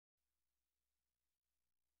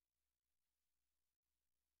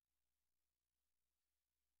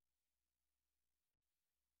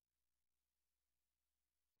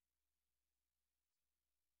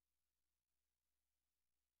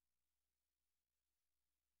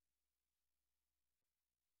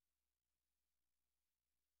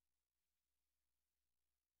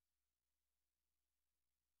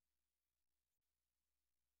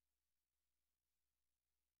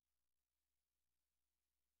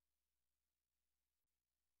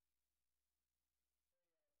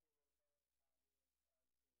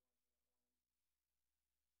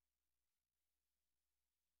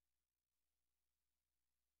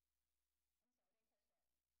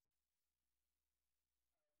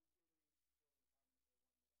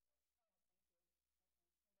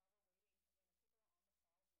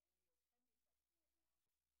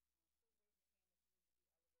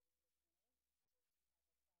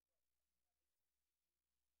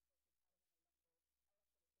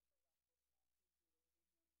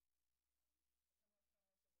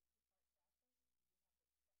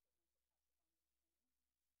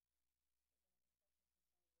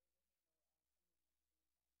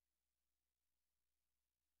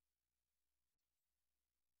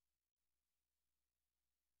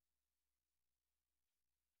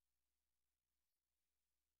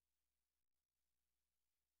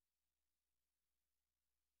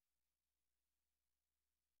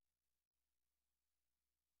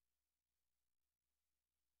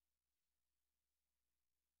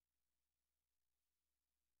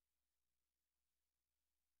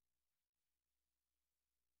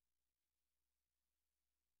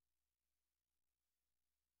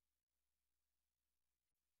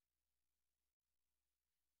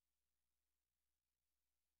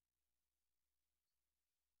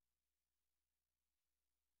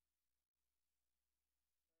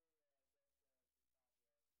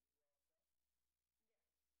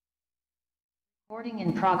Recording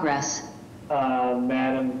in progress.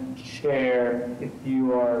 Madam Chair, if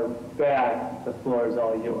you are back, the floor is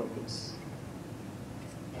all yours.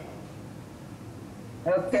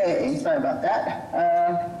 Okay, sorry about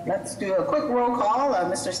that. Let's do a quick roll call.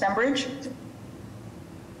 Mr. Stembridge?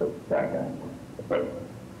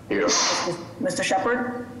 Here. Mr.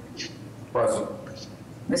 Shepard? Present.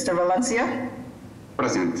 Mr. Valencia?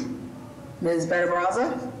 Present. Ms.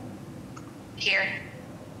 Barabraza? Here.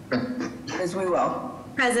 Ms. Wewell?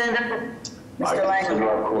 Present. Mr. Langley?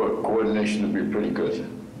 Our coordination will be pretty good.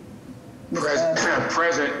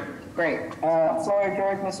 Present. Great. Floor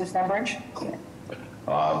yours, Mr. Stembridge.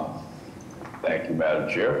 Thank you, Madam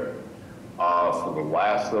Chair. For the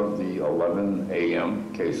last of the 11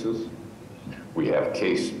 a.m. cases, we have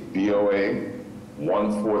case BOA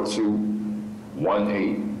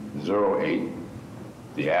 1421808,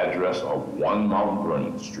 the address of 1 Mount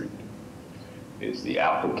Vernon Street. Is the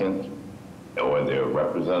applicant or their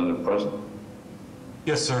representative present?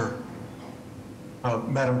 Yes, sir.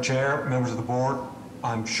 Madam Chair, members of the board,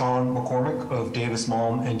 I'm Sean McCormick of Davis,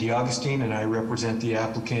 Malm, and DeAugustine, and I represent the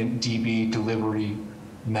applicant DB Delivery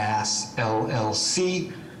Mass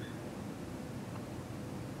LLC.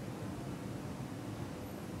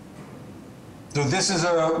 So this is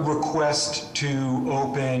a request to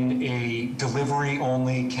open a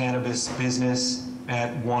delivery-only cannabis business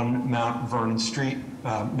at 1 Mount Vernon Street.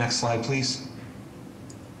 Next slide, please.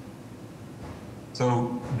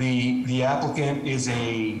 So the applicant is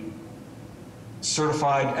a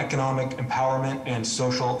certified economic empowerment and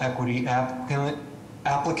social equity applicant.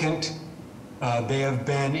 They have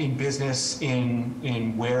been in business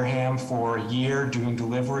in Wareham for a year doing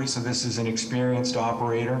delivery, so this is an experienced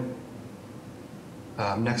operator.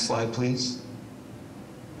 Next slide, please.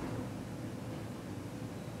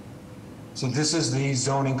 So this is the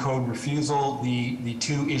zoning code refusal. The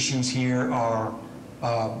two issues here are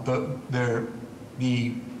the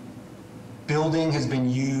building has been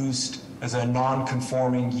used as a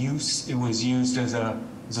non-conforming use. It was used as a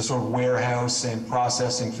sort of warehouse and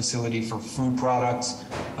processing facility for food products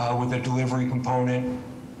with a delivery component.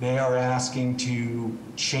 They are asking to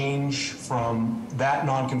change from that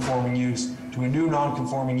non-conforming use to a new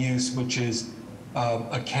non-conforming use, which is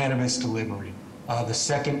a cannabis delivery. The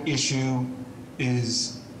second issue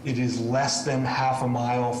is it is less than half a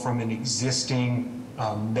mile from an existing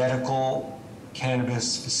medical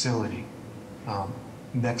cannabis facility.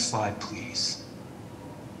 Next slide, please.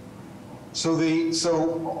 So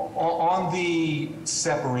on the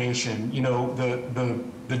separation, you know, the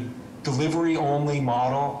delivery only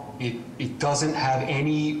model, it doesn't have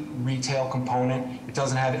any retail component. It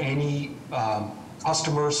doesn't have any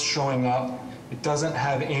customers showing up. It doesn't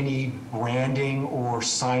have any branding or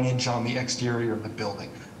signage on the exterior of the building.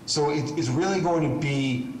 So it is really going to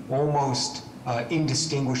be almost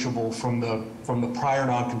indistinguishable from the prior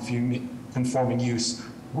non-conforming use,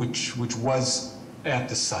 which was at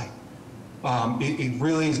the site. It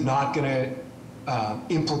really is not going to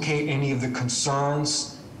implicate any of the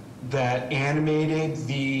concerns that animated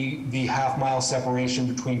the half-mile separation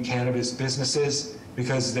between cannabis businesses,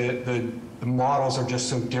 because the models are just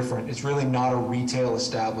so different. It's really not a retail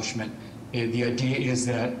establishment. The idea is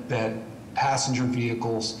that passenger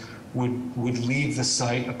vehicles would leave the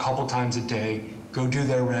site a couple times a day, go do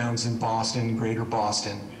their rounds in Boston and Greater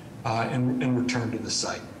Boston, and return to the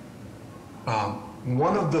site.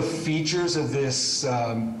 One of the features of this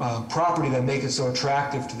property that make it so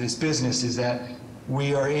attractive to this business is that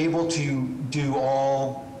we are able to do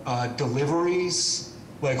all deliveries,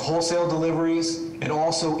 like wholesale deliveries, and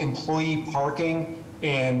also employee parking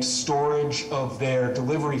and storage of their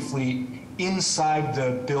delivery fleet inside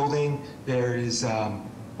the building. There is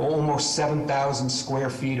almost 7,000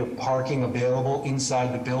 square feet of parking available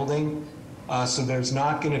inside the building. So there's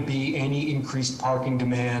not going to be any increased parking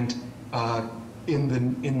demand in the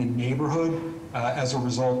neighborhood as a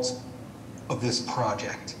result of this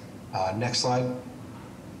project. Next slide.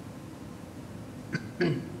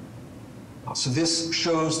 So this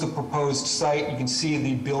shows the proposed site. You can see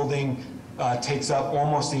the building takes up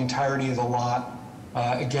almost the entirety of the lot.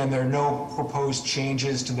 Again, there are no proposed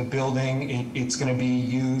changes to the building. It's going to be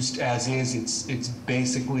used as is. It's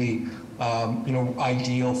basically you know,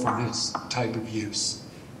 ideal for this type of use.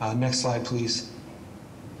 Next slide, please.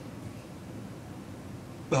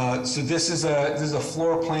 So this is a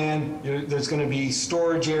floor plan. There's going to be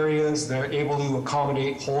storage areas. They're able to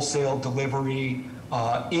accommodate wholesale delivery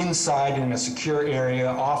inside in a secure area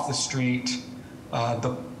off the street.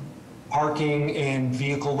 The parking and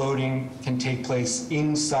vehicle loading can take place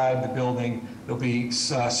inside the building. There'll be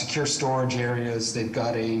secure storage areas. They've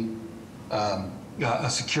got a a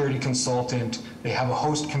security consultant. They have a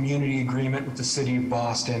host community agreement with the city of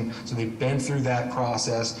Boston. So they've been through that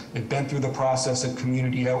process. They've been through the process of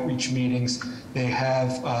community outreach meetings. They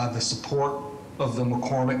have the support of the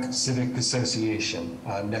McCormick Civic Association.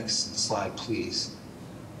 Next slide, please.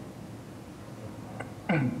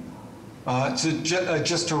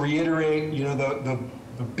 Just to reiterate, you know,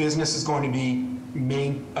 the business is going to be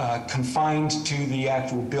confined to the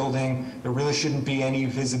actual building. There really shouldn't be any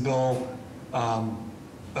visible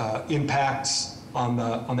impacts on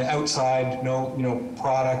the outside. No, you know,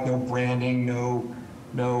 product, no branding, no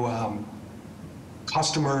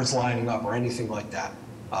customers lining up or anything like that.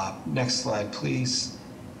 Next slide, please.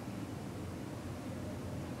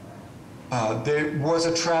 There was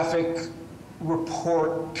a traffic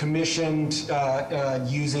report commissioned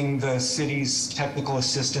using the city's technical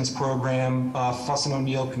assistance program. Fuss and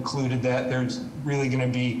O'Neill concluded that there's really going to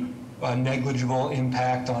be a negligible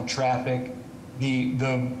impact on traffic. The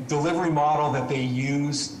delivery model that they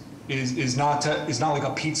use is not like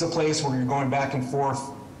a pizza place where you're going back and forth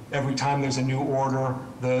every time there's a new order.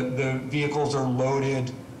 The vehicles are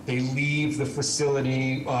loaded. They leave the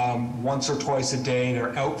facility once or twice a day.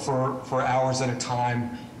 They're out for hours at a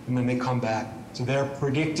time, and then they come back. So they're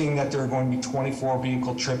predicting that there are going to be 24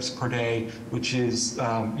 vehicle trips per day, which is,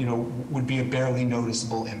 you know, would be a barely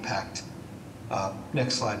noticeable impact.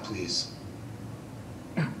 Next slide, please.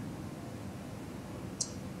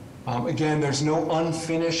 Again, there's no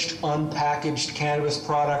unfinished, unpackaged cannabis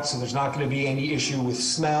products, so there's not going to be any issue with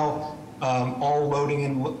smell. All loading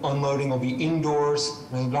and unloading will be indoors.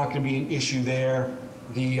 There's not going to be an issue there.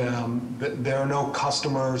 There are no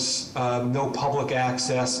customers, no public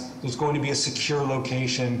access. There's going to be a secure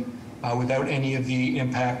location without any of the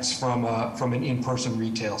impacts from an in-person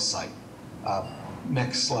retail site.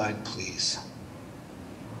 Next slide, please.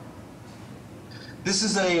 This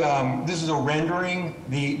is a rendering.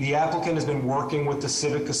 The applicant has been working with the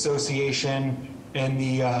Civic Association and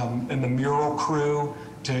the mural crew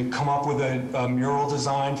to come up with a mural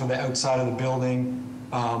design for the outside of the building.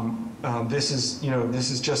 This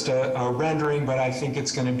is just a rendering, but I think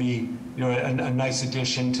it's going to be, you know, a nice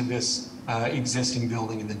addition to this existing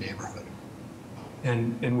building in the neighborhood.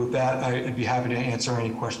 And with that, I'd be happy to answer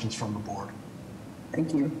any questions from the board.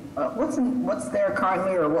 Thank you. What's there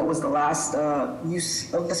currently, or what was the last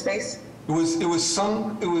use of the space? It was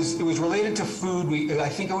related to food. I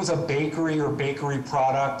think it was a bakery or bakery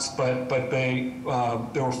products, but there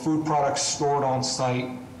were food products stored on site,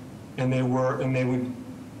 and they would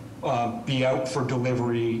be out for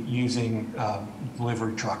delivery using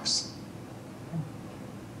delivery trucks.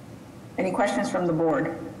 Any questions from the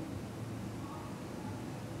board?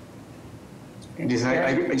 Yes,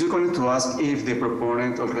 I just wanted to ask if the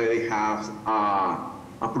proponent already has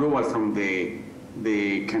approval from the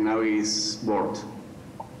cannabis board.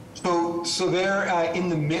 So they're in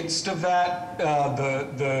the midst of that.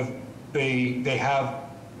 They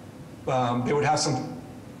would have some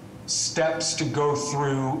steps to go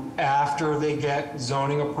through after they get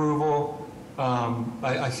zoning approval.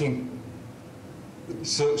 I think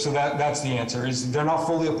so. That's the answer. Is they're not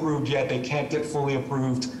fully approved yet. They can't get fully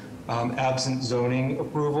approved absent zoning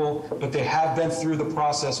approval, but they have been through the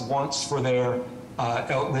process once for their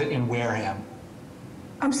outlet in Wareham.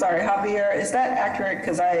 I'm sorry, Javier, is that accurate?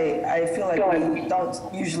 Because I feel like we don't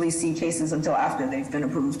usually see cases until after they've been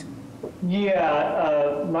approved.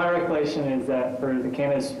 Yeah, my recollection is that for the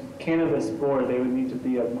cannabis board, they would need to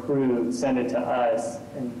be approved, send it to us,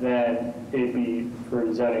 and then it'd be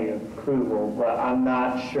for zoning approval. But I'm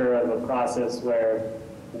not sure of a process where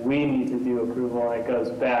we need to do approval and it goes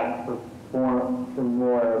back for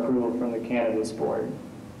more approval from the cannabis board.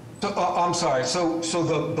 So, I'm sorry. So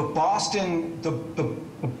the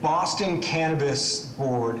Boston Cannabis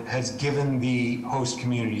Board has given the host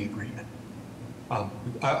community agreement.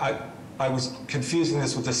 I was confusing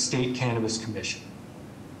this with the State Cannabis Commission.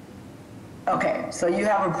 Okay, so you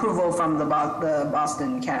have approval from the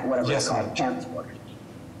Boston Cannabis Board.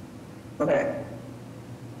 Okay.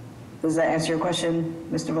 Does that answer your question,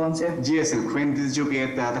 Mr. Valencia? Yes, and when did you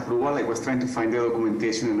get that approval? I was trying to find the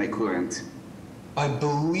documentation and I couldn't. I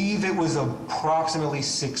believe it was approximately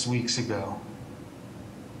 6 weeks ago.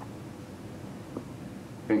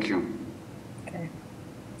 Thank you. Okay.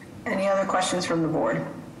 Any other questions from the board?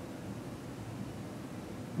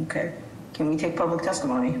 Okay. Can we take public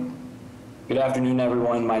testimony? Good afternoon,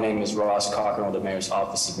 everyone. My name is Ross Cochran with the Mayor's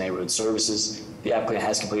Office of Neighborhood Services. The applicant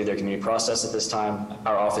has completed their community process at this time.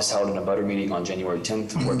 Our office held an abutter meeting on January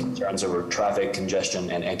 10th where concerns over traffic congestion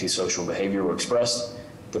and antisocial behavior were expressed.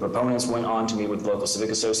 The proponents went on to meet with the local civic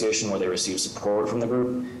association where they received support from the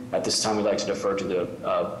group. At this time, we'd like to defer to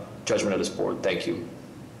the judgment of this board. Thank you.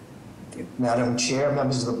 Madam Chair,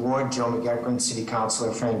 members of the board, Joe McEachran, City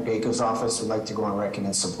Councilor Frank Baker's office would like to go on record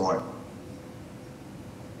in support.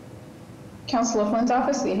 Councilor Flynn's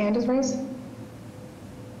office, the hand is raised.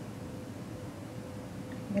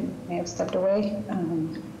 May have stepped away.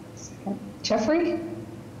 Jeffrey?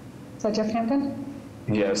 Is that Jeff Hampton?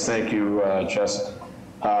 Yes, thank you, Jess.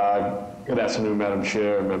 Good afternoon, Madam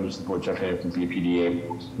Chair, members of the board, Jeff Hampton,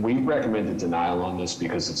 BPDA. We recommended denial on this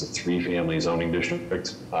because it's a 3-family zoning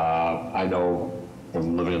district. I know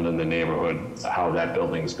from living in the neighborhood how that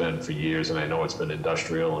building's been for years, and I know it's been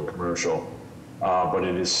industrial and commercial, but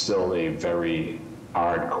it is still a very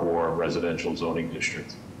hardcore residential zoning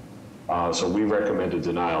district. So we recommended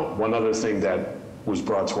denial. One other thing that was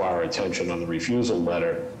brought to our attention on the refusal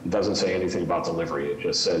letter, it doesn't say anything about delivery. It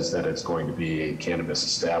just says that it's going to be a cannabis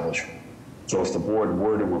establishment. So if the board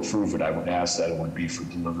were to approve it, I would ask that it would be for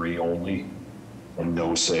delivery only and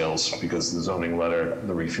no sales, because the zoning letter,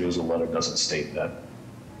 the refusal letter doesn't state that.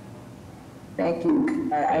 Thank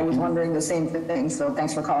you. I was wondering the same thing, so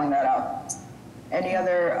thanks for calling that out. Any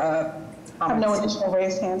other comments? I have no additional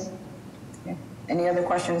raised hands. Okay. Any other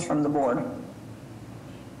questions from the board?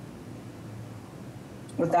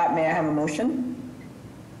 With that, may I have a motion?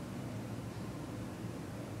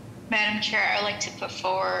 Madam Chair, I'd like to put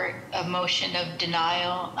forward a motion of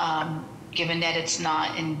denial, given that it's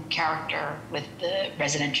not in character with the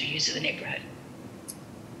residential use of the neighborhood.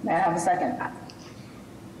 May I have a second?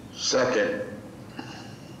 Second.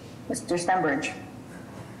 Mr. Stenbridge?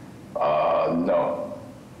 No.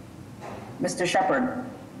 Mr. Shepherd?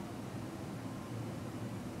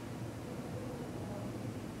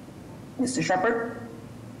 Mr. Shepherd?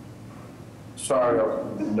 Sorry,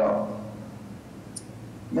 no.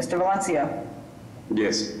 Mr. Valencia?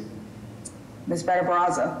 Yes. Ms.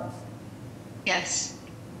 Better-Baraza? Yes.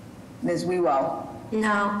 Ms. Wewell?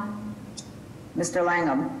 No. Mr.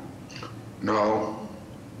 Langham? No.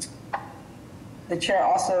 The chair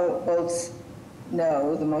also votes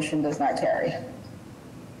no, the motion does not carry.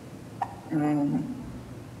 Madam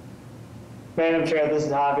Chair, this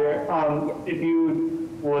is Javier. If you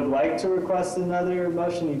would like to request another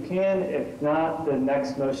motion, you can. If not, the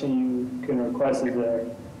next motion you can request is a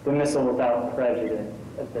dismissal without prejudice.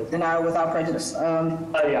 Denial without prejudice.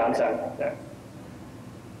 Yeah, I'm sorry.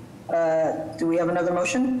 Do we have another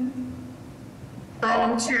motion?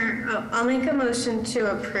 Madam Chair, I'll make a motion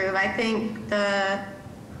to approve. I think the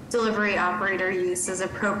delivery operator use is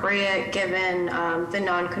appropriate given the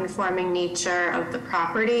non-conforming nature of the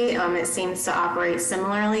property. It seems to operate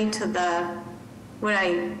similarly to what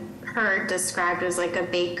I heard described as like a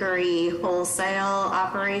bakery wholesale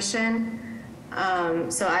operation.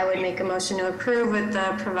 So I would make a motion to approve with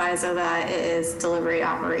the proviso that it is delivery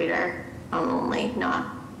operator only,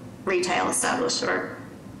 not retail established, or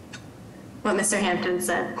what Mr. Hampton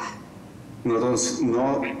said. Not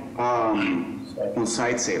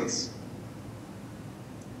on-site sales.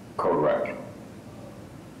 Correct.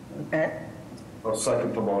 Okay. I'll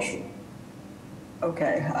second the motion.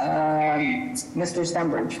 Okay. Mr.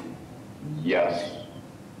 Stenbridge? Yes.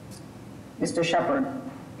 Mr. Shepherd?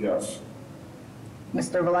 Yes.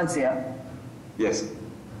 Mr. Valencia? Yes.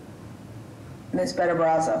 Ms.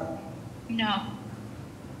 Better-Baraza? No.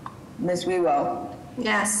 Ms. Wewell?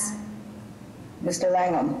 Yes. Mr.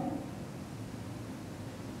 Langham?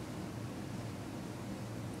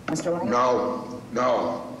 Mr. Langham?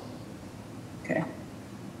 No. Okay.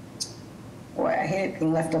 Boy, I hate it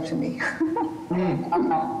being left up to me.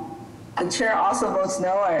 The chair also votes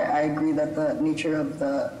no. I agree that the nature of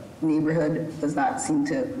the neighborhood does not seem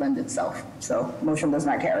to lend itself. So motion does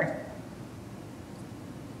not carry.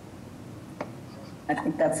 I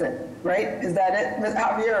think that's it, right? Is that it, Ms.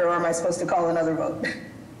 Javier, or am I supposed to call another vote?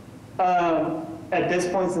 At this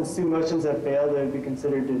point, since 2 motions have failed, they would be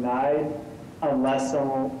considered denied unless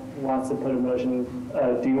someone wants to put a motion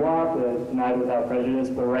of DWAP, denied without prejudice,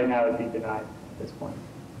 but right now it would be denied at this point.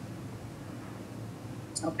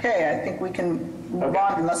 Okay, I think we can move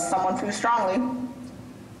on unless someone feels strongly.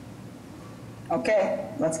 Okay,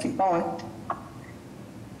 let's keep going.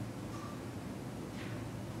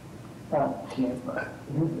 We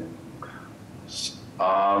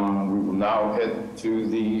will now head to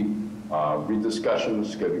the rediscussion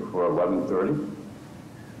scheduled for 11:30.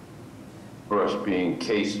 First being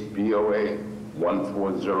case BOA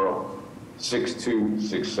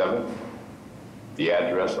 1406267, the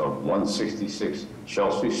address of 166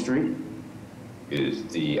 Chelsea Street. Is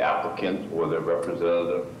the applicant or the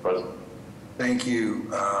representative present? Thank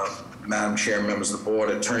you. Madam Chair, members of the board,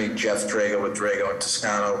 Attorney Jeff Drago with Drago and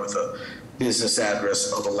Toscano with a business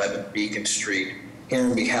address of 11 Beacon Street, here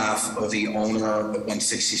on behalf of the owner of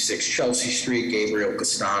 166 Chelsea Street, Gabriel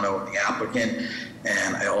Castano, the applicant,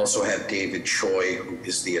 and I also have David Choi, who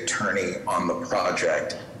is the attorney on the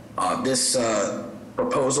project. This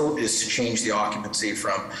proposal is to change the occupancy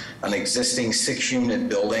from an existing 6-unit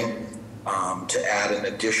building to add an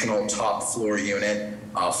additional top floor unit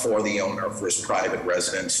for the owner for his private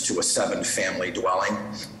residence to a 7-family dwelling.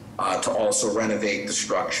 To also renovate the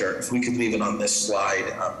structure. If we could leave it on this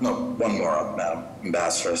slide. No, one more up, Madam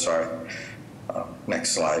Ambassador, sorry.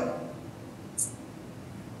 Next slide.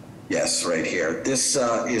 Yes, right here. This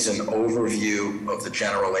is an overview of the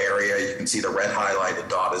general area. You can see the red highlighted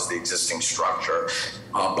dot is the existing structure.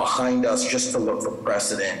 Behind us, just to look for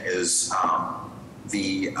precedent, is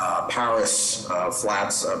the Paris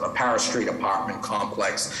Flats, Paris Street apartment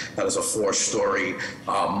complex. That is a 4-story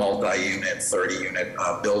multi-unit, 30-unit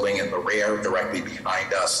building in the rear directly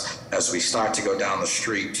behind us. As we start to go down the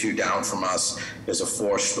street, 2 down from us, is a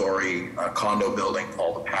 4-story condo building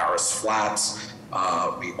called the Paris Flats.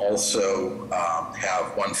 We also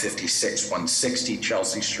have 156, 160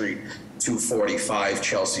 Chelsea Street, 245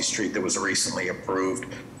 Chelsea Street that was recently approved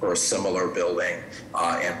for a similar building,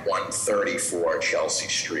 and 134 Chelsea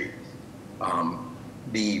Street.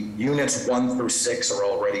 The units 1 through 6 are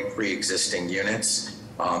already pre-existing units.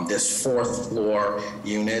 This 4th floor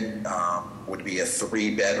unit would be a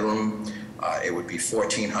 3-bedroom. It would be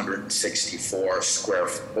 1,464 square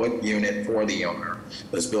foot unit for the owner.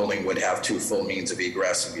 This building would have 2 full means of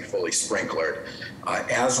egress and be fully sprinklered.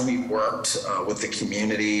 As we worked with the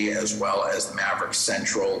community as well as the Maverick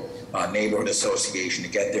Central Neighborhood Association to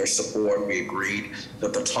get their support, we agreed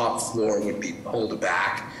that the top floor would be pulled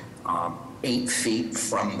back 8 feet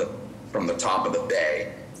from the top of the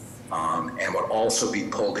bay, and would also be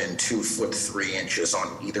pulled in 2 foot 3 inches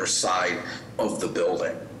on either side of the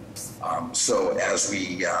building. So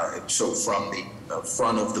from the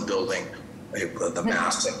front of the building, the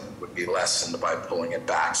massing would be lessened by pulling it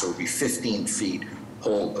back. So it would be 15 feet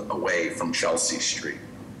pulled away from Chelsea Street.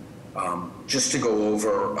 Just to go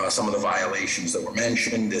over some of the violations that were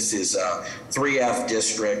mentioned, this is a 3F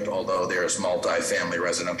district, although there's multi-family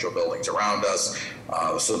residential buildings around us.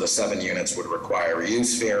 So the 7 units would require a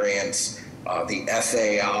use variance. The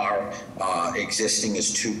FAR existing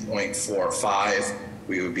is 2.45.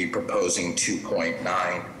 We would be proposing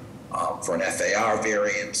 2.9 for an FAR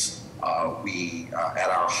variance. At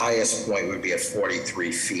our highest point, we would be at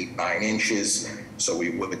 43 feet 9 inches. So we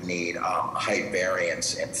would need a height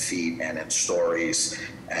variance in feet and in stories.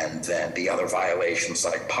 And then the other violations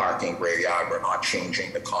like parking, rear yard, we're not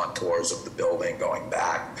changing the contours of the building going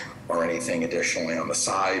back or anything additionally on the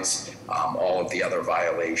sides. All of the other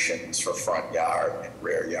violations for front yard and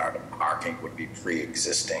rear yard and parking would be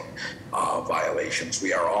pre-existing violations.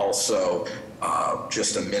 We are also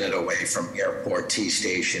just a minute away from Airport T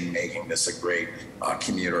Station, making this a great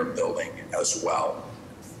commuter building as well.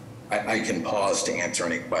 I can pause to answer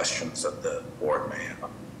any questions that the board may have.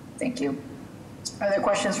 Thank you. Are there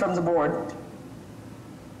questions from the board?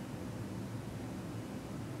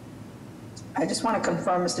 I just want to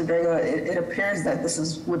confirm, Mr. Drago, it appears that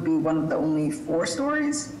this would be one of the only 4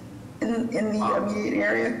 stories in the immediate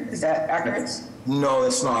area. Is that accurate? No,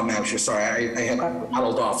 it's not, Madam Chair. Sorry, I had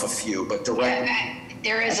rattled off a few, but directly. Yeah,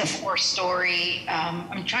 there is a 4-story.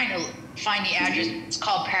 I'm trying to find the address. It's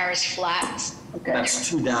called Paris Flats. Okay. That's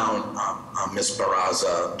 2 down, Ms.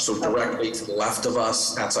 Barraza. So directly to the left of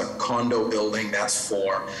us, that's a condo building. That's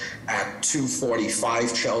 4. At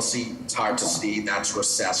 245 Chelsea, it's hard to see. That's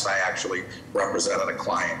recessed. I actually represented a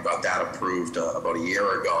client, got that approved about a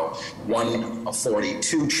year ago.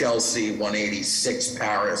 142 Chelsea, 186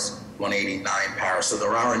 Paris, 189 Paris. So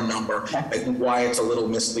there are a number. I think why it's a little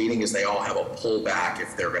misleading is they all have a pullback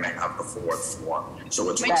if they're going to have the 4th floor. So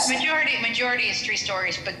it's majority is 3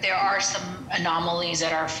 stories, but there are some anomalies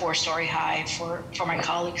that are 4-story high for my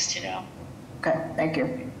colleagues to know. Okay, thank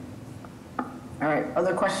you. All right,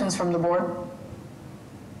 other questions from the board?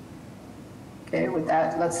 Okay, with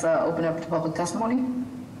that, let's open up to public testimony.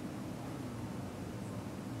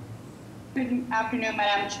 Good afternoon,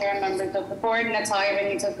 Madam Chair, members of the board. Natalia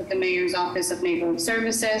Benitez with the Mayor's Office of Neighborhood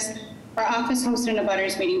Services. Our office hosted an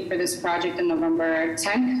abutters meeting for this project on November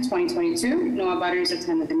 10th, 2022. No abutters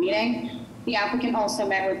attended the meeting. The applicant also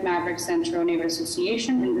met with Maverick Central Neighborhood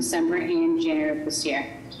Association in December and January of this year.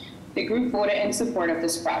 The group voted in support of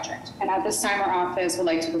this project. And at this time, our office would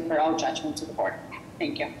like to refer all judgment to the board.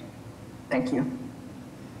 Thank you. Thank you.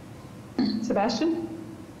 Sebastian?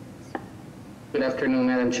 Good afternoon,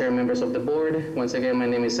 Madam Chair, members of the board. Once again, my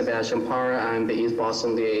name is Sebastian Parra. I'm the East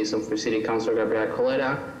Boston liaison for City Councilor Gabriel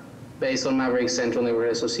Coletta. Based on Maverick Central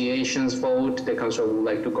Neighborhood Association's vote, the council would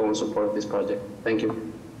like to go in support of this project. Thank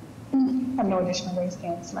you. I have no additional raised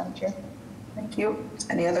hands, Madam Chair. Thank you.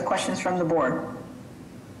 Any other questions from the board?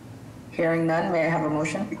 Hearing none, may I have a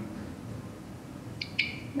motion?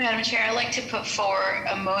 Madam Chair, I'd like to put forward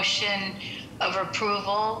a motion of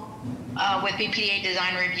approval with BPDA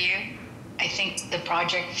design review. I think the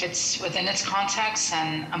project fits within its context,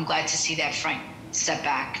 and I'm glad to see that front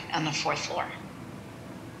setback on the 4th floor.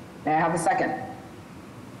 May I have a second?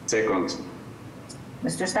 Second.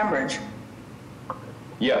 Mr. Stenbridge?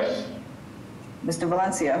 Yes. Mr.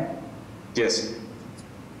 Valencia? Yes.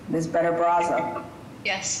 Ms. Better Baraza?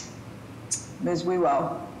 Yes. Ms.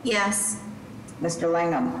 Wewell? Yes. Mr.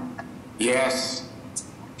 Langham? Yes.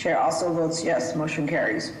 Chair also votes yes, motion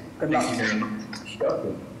carries. Good luck.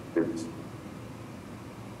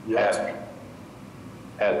 Yes.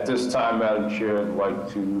 At this time, Madam Chair, I'd like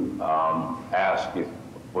to ask if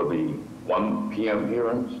for the 1 p.m.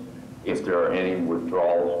 hearings, if there are any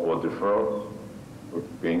withdrawals or deferrals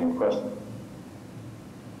being requested.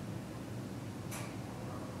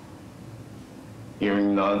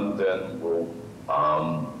 Hearing none, then we'll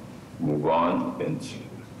move on into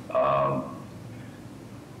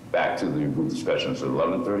back to the group discussions at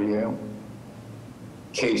 11:30 a.m.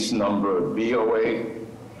 Case number BOA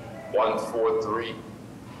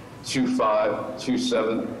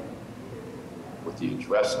 1432527 with the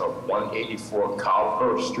address of 184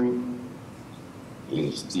 Cowper Street.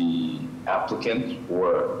 Is the applicant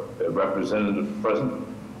or a representative present?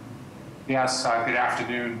 Yes, good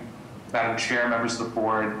afternoon, Madam Chair, members of the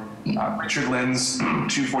board. Richard Linz,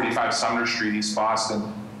 245 Sumner Street, East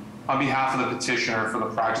Boston. On behalf of the petitioner for the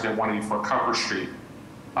project at 184 Cowper Street.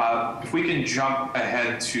 If we can jump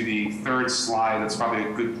ahead to the 3rd slide, that's probably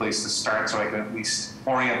a good place to start so I can at least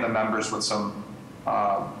orient the members with some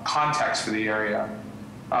context for the area.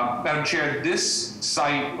 Madam Chair, this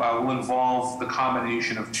site will involve the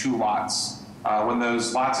combination of 2 lots. When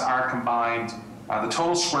those lots are combined, the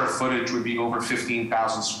total square footage would be over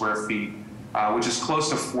 15,000 square feet, which is close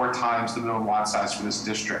to 4 times the minimum lot size for this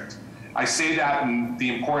district. I say that, and the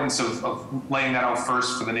importance of laying that out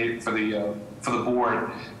first for the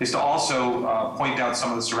board is to also point out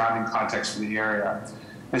some of the surrounding context for the area.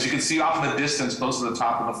 As you can see off in the distance, close to the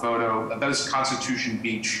top of the photo, that is Constitution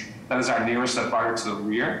Beach. That is our nearest abutter to the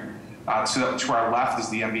rear. To our left is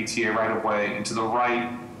the MBTA right-of-way, and to the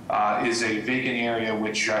right is a vacant area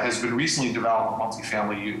which has been recently developed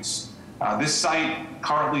multifamily use. This site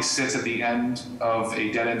currently sits at the end of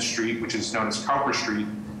a dead-end street, which is known as Cowper Street,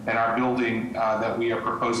 and our building that we are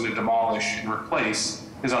proposing to demolish and replace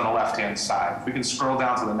is on the left-hand side. If we can scroll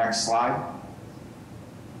down to the next slide.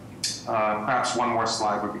 Perhaps one more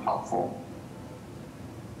slide would be helpful.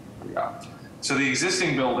 There we go. So the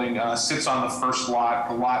existing building sits on the first lot.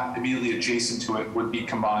 The lot immediately adjacent to it would be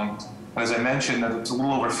combined. And as I mentioned, it's a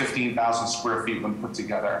little over 15,000 square feet when put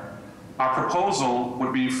together. Our proposal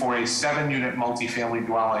would be for a 7-unit multifamily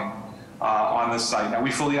dwelling on this site. Now,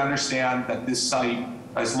 we fully understand that this site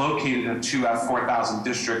is located in a 2F4000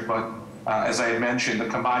 district, but as I had mentioned, the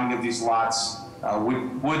combining of these lots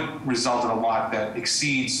would result in a lot that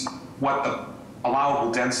exceeds what the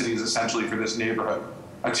allowable density is essentially for this neighborhood.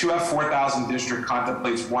 A 2F4000 district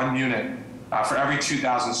contemplates 1 unit for every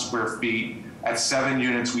 2,000 square feet. At 7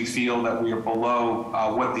 units, we feel that we are below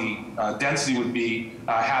what the density would be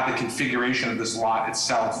had the configuration of this lot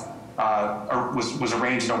itself was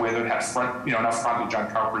arranged in a way that had enough frontage on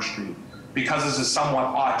Cowper Street. Because this is somewhat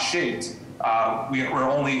odd shaped, we're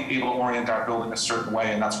only able to orient our building a certain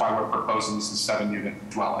way, and that's why we're proposing this is a 7-unit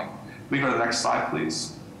dwelling. We go to the next slide,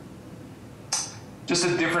 please. Just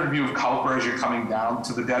a different view of Cowper as you're coming down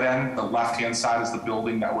to the dead end. The left-hand side is the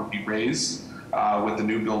building that would be raised, with the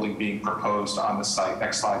new building being proposed on the site.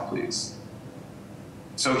 Next slide, please.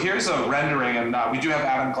 So here's a rendering, and we do have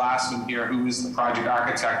Adam Glassman here, who is the project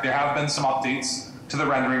architect. There have been some updates to the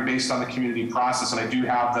rendering based on the community process, and I do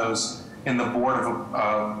have those in the Board of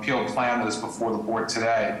Appeal plan that is before the board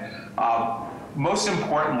today. Most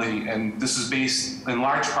importantly, and this is based in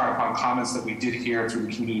large part upon comments that we did hear through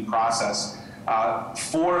the community process,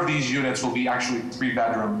 4 of these units will be actually 3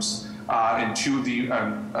 bedrooms, and 3 of the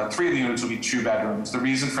units will be 2 bedrooms. The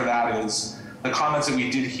reason for that is the comments that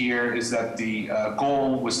we did hear is that the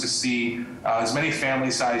goal was to see as many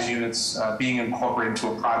family-sized units being incorporated into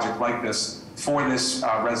a project like this for this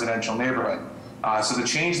residential neighborhood. So the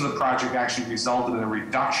change of the project actually resulted in a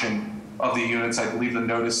reduction of the units. I believe the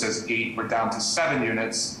notice says 8, we're down to 7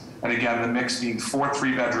 units. And again, the mix being 4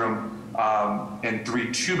 3-bedroom and 3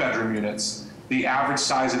 2-bedroom units. the average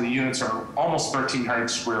size of the units are almost 1,300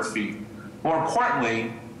 square feet. More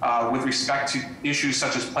importantly, with respect to issues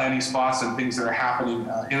such as planting spots and things that are happening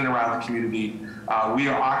in and around the community, we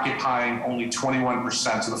are occupying only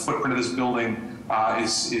 21%. So the footprint of this building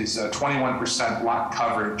is 21% lot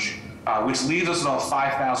coverage, which leaves us about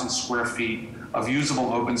 5,000 square feet of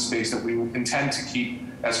usable open space that we intend to keep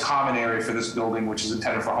as common area for this building, which is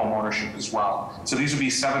intended for home ownership as well. So these would be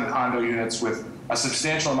 7 condo units with a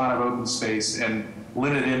substantial amount of open space and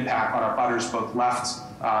limited impact on our butters, both left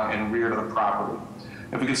and rear to the property.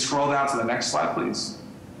 If we could scroll down to the next slide, please.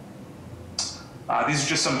 These are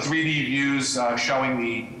just some 3D views showing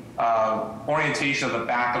the orientation of the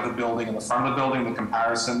back of the building and the front of the building, the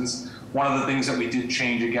comparisons. One of the things that we did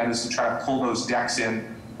change, again, is to try to pull those decks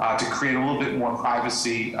in to create a little bit more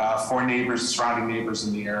privacy for neighbors, surrounding neighbors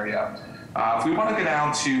in the area. If we want to go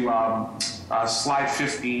down to slide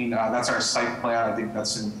 15, that's our site plan. I think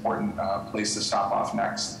that's an important place to stop off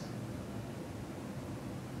next.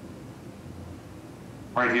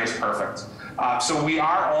 Right here is perfect. So we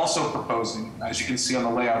are also proposing, as you can see on the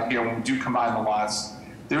layout here, when we do combine the lots,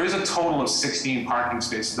 there is a total of 16 parking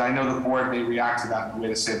spaces. I know the board may react to that in a way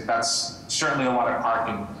to say that that's certainly a lot of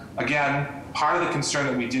parking. Again, part of the concern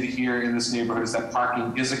that we did here in this neighborhood is that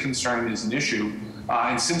parking is a concern, is an issue.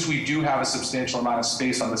 And since we do have a substantial amount of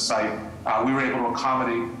space on the site, we were able to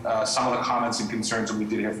accommodate some of the comments and concerns that we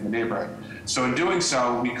did here from the neighborhood. So in doing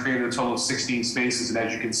so, we created a total of 16 spaces. And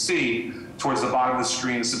as you can see, towards the bottom of the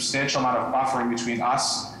screen, a substantial amount of buffering between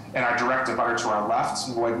us and our direct abutter to our left,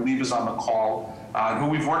 who I believe is on the call, who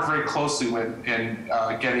we've worked very closely with in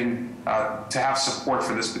getting to have support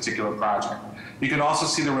for this particular project. You can also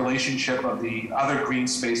see the relationship of the other green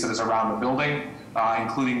space that is around the building,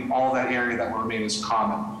 including all that area that will remain as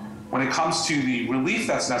common. When it comes to the relief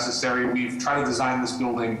that's necessary, we've tried to design this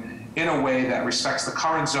building in a way that respects the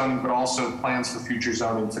current zoning, but also plans for future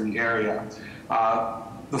zoning for the area.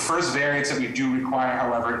 The first variance that we do require,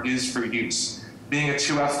 however, is for use. Being a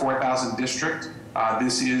 2F 4000 district,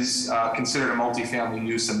 this is considered a multifamily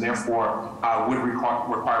use and therefore would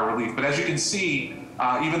require relief. But as you can see,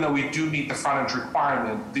 even though we do meet the frontage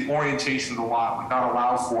requirement, the orientation of the lot would not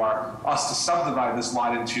allow for us to subdivide this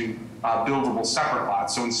lot into buildable separate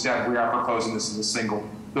lots. So instead, we are proposing this as a single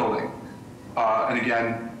building. And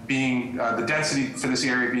again, being the density for this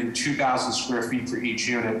area being 2,000 square feet for each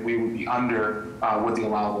unit, we would be under what the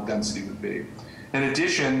allowable density would be. In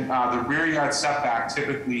addition, the rear yard setback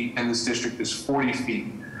typically in this district is 40 feet.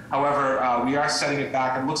 However, we are setting it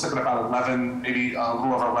back, it looks like about 11, maybe a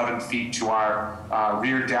little over 11 feet to our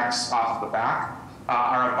rear decks off of the back.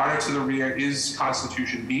 Our abutter to the rear is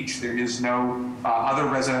Constitution Beach. There is no other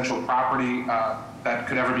residential property that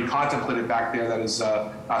could ever be contemplated back there that is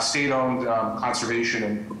state-owned conservation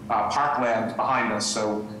and parkland behind us.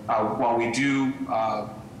 So while we do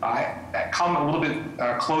come a little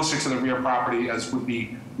bit closer to the rear property as would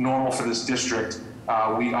be normal for this district,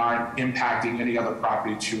 we aren't impacting any other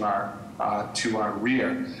property to our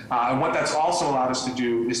rear. And what that's also allowed us to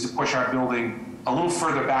do is to push our building a little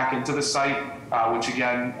further back into the site, which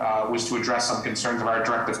again was to address some concerns of our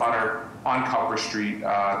direct abutter on Culver Street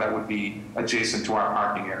that would be adjacent to our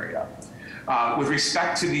parking area. With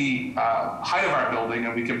respect to the height of our building,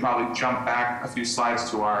 and we can probably jump back a few slides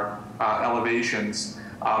to our elevations,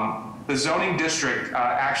 the zoning district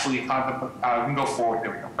actually, we can go forward,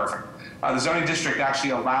 there we go, perfect. The zoning district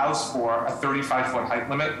actually allows for a 35-foot height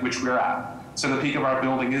limit, which we're at. So the peak of our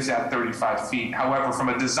building is at 35 feet. However, from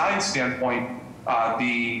a design standpoint,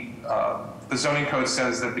 the zoning code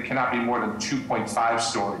says that it cannot be more than 2.5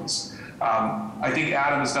 stories. I think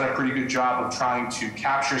Adam has done a pretty good job of trying to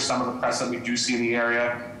capture some of the precedent we do see in the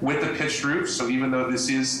area with the pitched roof. So even though this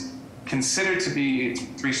is considered to be a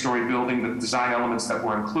 3-story building, the design elements that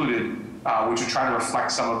were included, which would try to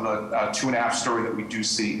reflect some of the 2.5 story that we do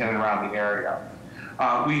see in and around the area.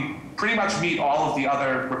 We pretty much meet all of the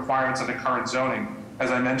other requirements of the current zoning.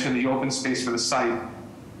 As I mentioned, the open space for the site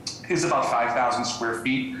is about 5,000 square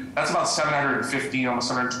feet. That's about 715, almost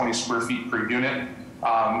 720 square feet per unit.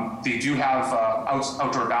 They do have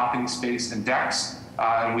outdoor balcony space and decks,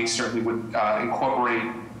 and we certainly would incorporate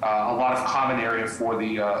a lot of common area for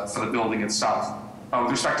the building itself. With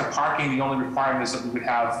respect to parking, the only requirement is that we would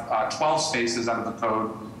have 12 spaces under the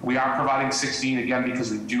code. We are providing 16, again, because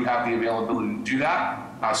we do have the availability to do that.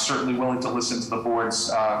 Certainly willing to listen to the board's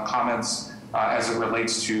comments as it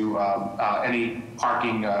relates to any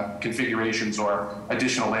parking configurations or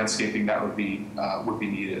additional landscaping that would be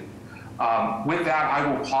needed. With that, I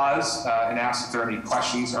will pause and ask if there are any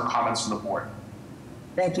questions or comments from the board.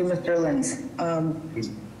 Thank you, Mr. Lins.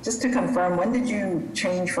 Just to confirm, when did you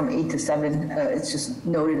change from 8 to 7? It's just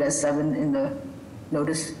noted as 7 in the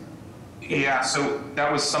notice. Yeah, so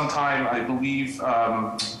that was sometime, I believe,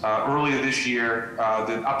 earlier this year.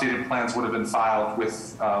 The updated plans would have been filed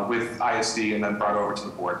with ISD and then brought over to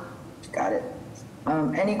the board. Got it.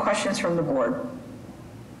 Any questions from the board?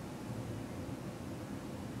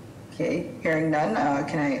 Okay, hearing none,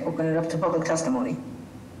 can I open it up to public testimony?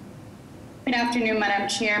 Good afternoon, Madam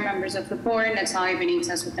Chair, members of the board. Natalia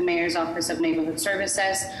Benitez with the Mayor's Office of Neighborhood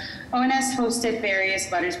Services. ONS hosted various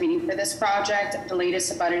abutters meetings for this project. The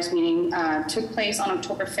latest abutters meeting took place on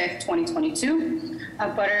October 5th, 2022.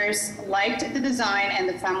 Abutters liked the design and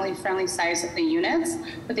the family-friendly size of the units,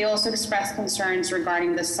 but they also expressed concerns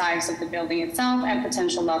regarding the size of the building itself and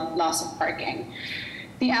potential loss of parking.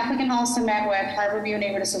 The applicant also met with Harborview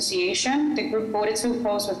Neighborhood Association. The group voted to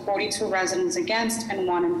oppose with 42 residents against and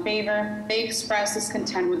 1 in favor. They expressed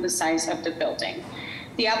discontent with the size of the building.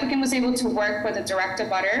 The applicant was able to work with the direct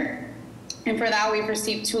abutter, and for that we've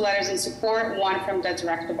received 2 letters in support, 1 from the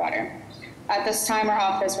direct abutter. At this time, our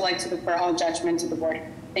office would like to defer all judgment to the board.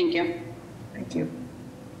 Thank you. Thank you.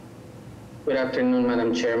 Good afternoon,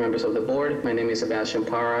 Madam Chair, members of the board. My name is Sebastian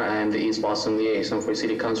Parra. I am the East Boston liaison for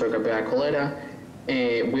City Councilor Gabriela Coletta.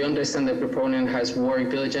 We understand the proponent has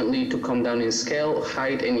worked diligently to come down in scale,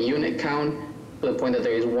 height, and unit count to the point that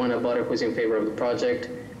there is 1 abutter who is in favor of the project.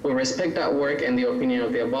 We respect that work and the opinion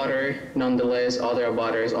of the abutter. Nonetheless, other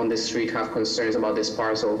abutters on the street have concerns about this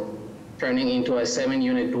parcel turning into a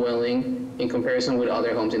 7-unit dwelling in comparison with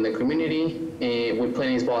other homes in the community. With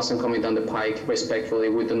Plain East Boston coming down the pike, respectfully,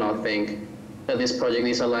 we do not think that this project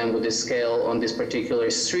is aligned with the scale on this particular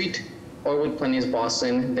street or with Plain East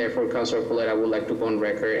Boston. Therefore, Councilor Coletta would like to go on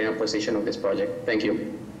record in opposition of this project. Thank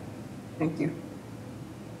you. Thank you.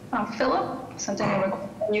 Philip,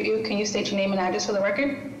 can you state your name and address for the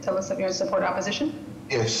record? Tell us if you're in support or opposition.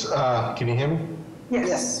 Yes, can you hear me?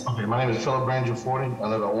 Yes. Okay, my name is Philip Brangiaforti. I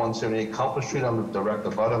live at 178 Culper Street. I'm the direct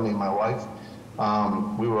abutter, me and my wife.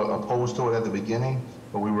 We were opposed to it at the beginning,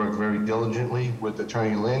 but we worked very diligently with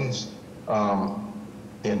Attorney Lins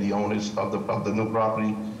and the owners of the new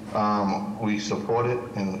property. We support it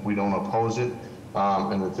and we don't oppose it.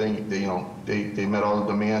 And the thing, they met all the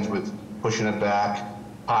demands with pushing it back.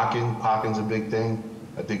 Parking's a big thing.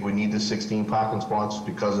 I think we need the 16 parking spots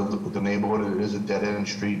because of the neighborhood. It is a dead-end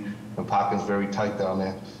street and parking's very tight down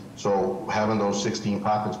there. So having those 16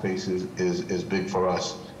 parking spaces is big for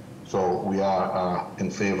us. So we are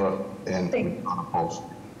in favor and we don't oppose.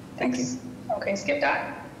 Thanks. Okay, skip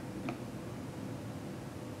that.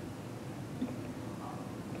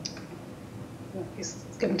 He's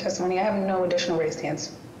giving testimony. I have no additional raised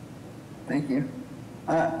hands. Thank you.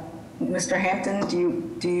 Mr. Hampton,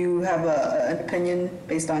 do you have an opinion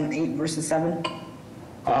based on 8 versus 7?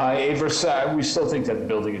 8 versus, we still think that the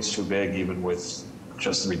building is too big, even with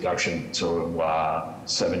just the reduction to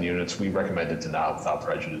 7 units. We recommend it denial without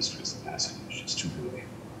prejudice because the massing is just too big.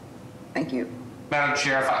 Thank you. Madam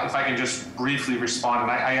Chair, if I can just briefly respond,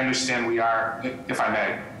 and I understand we are, if I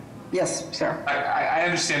may. Yes, sir. I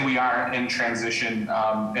understand we are in transition,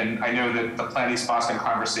 and I know that the Plain East Boston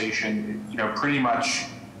conversation, pretty much,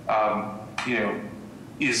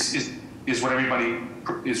 is what everybody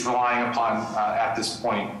is relying upon at this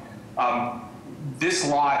point. This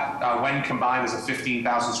lot, when combined as a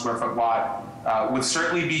 15,000 square foot lot, would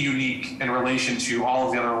certainly be unique in relation to all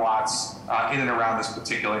of the other lots in and around this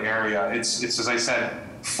particular area. It's as I said,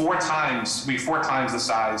 4 times the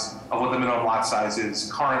size of what the minimum lot size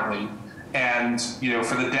is currently. And,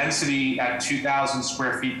 for the density at 2,000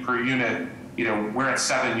 square feet per unit, we're at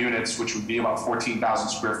 7 units, which would be about 14,000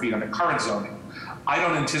 square feet under current zoning. I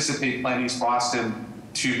don't anticipate Plain East Boston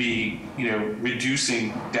to be,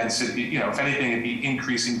 reducing density. If anything, it'd be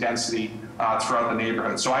increasing density throughout the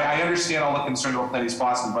neighborhood. So I understand all the concern about Plain East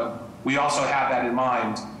Boston, but we also have that in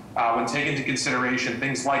mind when taking into consideration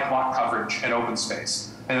things like lot coverage and open space.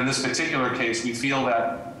 And in this particular case, we feel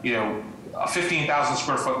that, a 15,000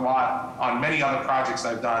 square foot lot on many other projects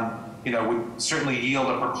I've done, would certainly yield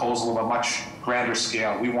a proposal of a much grander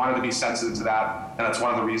scale. We wanted to be sensitive to that, and that's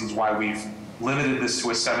one of the reasons why we've limited this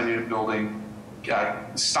to a 7-unit building,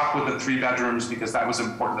 stuck with the 3 bedrooms because that was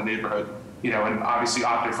important in the neighborhood, and obviously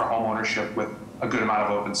opted for home ownership with a good amount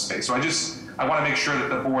of open space. So I want to make sure that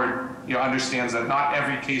the board, understands that not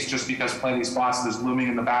every case, just because Plain East Boston is looming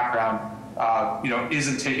in the background,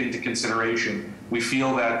 isn't taken into consideration. We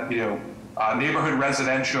feel that, neighborhood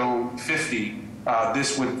residential 50,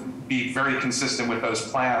 this would be very consistent with those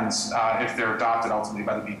plans if they're adopted ultimately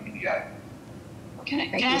by the BPDA. Can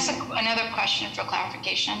I ask another question for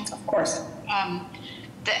clarification? Of course.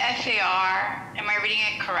 The FAR, am I reading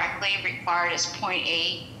it correctly, required is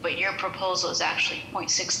 0.8, but your proposal is actually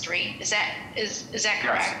 0.63. Is that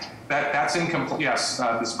correct? Yes. That's incomplete. Yes,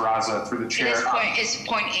 Ms. Barraza, through the chair. It's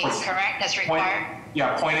 0.8, correct? That's required?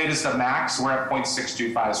 Yeah, 0.8 is the max. We're at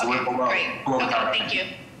 0.625, so we're below. Great. Okay, thank you.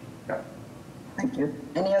 Thank you.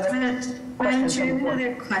 Any other Madam questions?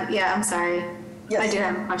 Chair, yeah, I'm sorry. Yes. I do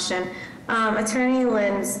have a question. Attorney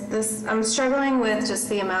Linz, I'm struggling with just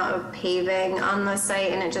the amount of paving on the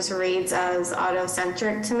site, and it just reads as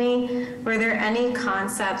auto-centric to me. Were there any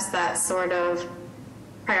concepts that sort of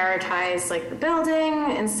prioritize like the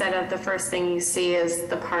building instead of the first thing you see is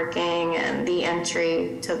the parking and the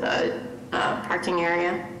entry to the parking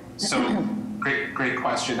area? So great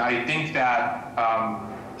question. I think that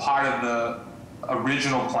part of the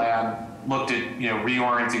original plan looked at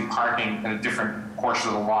reorienting parking in a different portion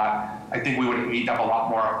of the lot. I think we would have eaten up a lot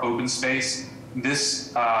more open space.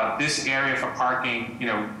 This area for parking,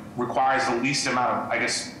 requires the least amount of, I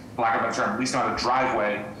guess, for lack of a better term, least amount of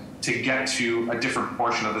driveway to get to a different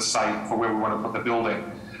portion of the site for where we want to put the building.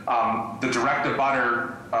 The direct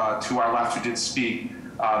abutter to our left who did speak,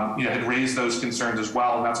 had raised those concerns as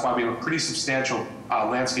well, and that's why we have a pretty substantial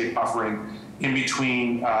landscape buffering in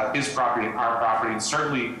between his property and our property, and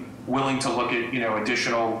certainly willing to look at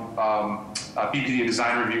additional BPD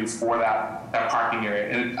design review for that parking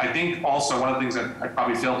area. And I think also one of the things that I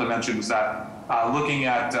probably failed to mention was that looking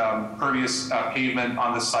at pervious pavement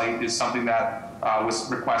on the site is something that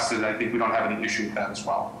was requested. I think we don't have any issue with that as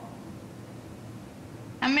well.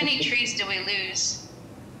 How many trees do we lose?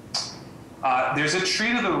 There's a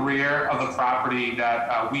tree to the rear of the property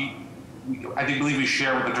that I believe we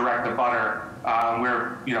share with the direct abutter.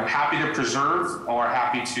 We're happy to preserve or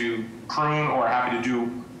happy to prune or happy to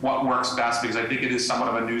do what works best, because I think it is somewhat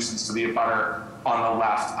of a nuisance to the abutter on the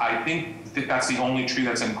left. I think that's the only tree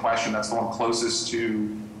that's in question. That's the one closest to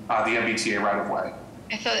the MBTA right of way.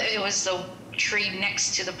 I thought it was the tree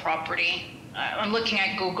next to the property. I'm looking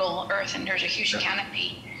at Google Earth and there's a huge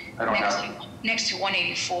canopy next to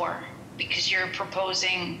 184, because you're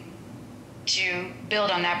proposing to build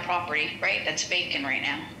on that property, right? That's vacant right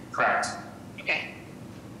now. Correct. Okay,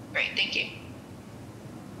 great, thank you.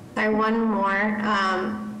 I have one more.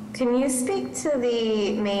 Can you speak to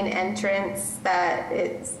the main entrance that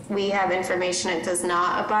we have information it does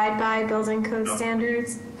not abide by building code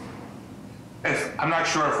standards? I'm not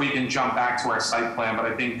sure if we can jump back to our site plan, but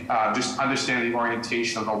I think just understanding the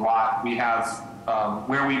orientation of the lot, we have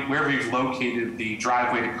where we've located the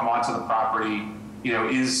driveway to come onto the property,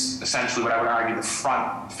 is essentially what I would argue the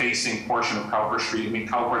front-facing portion of Cowper Street. I mean,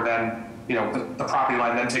 Cowper then, the property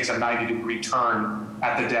line then takes a 90-degree turn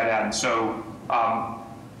at the dead end. So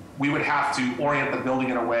we would have to orient the building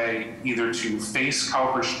in a way either to face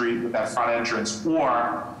Cowper Street with that front entrance,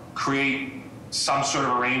 or create some sort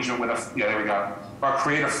of arrangement with or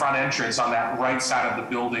create a front entrance on that right side of the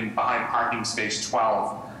building behind parking space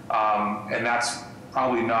 12. And that's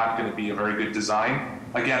probably not going to be a very good design.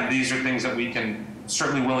 Again, these are things that we can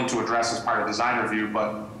certainly willing to address as part of design review,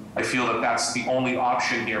 but I feel that that's the only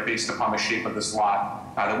option here based upon the shape of this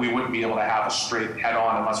lot, that we wouldn't be able to have a straight head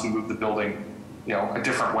on unless we move the building, a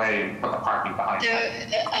different way and put the parking behind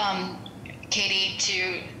it. Katie,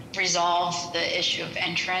 to resolve the issue of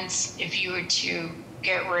entrance, if you were to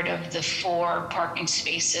get rid of the 4 parking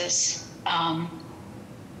spaces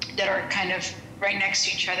that are kind of right next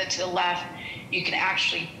to each other to the left, you can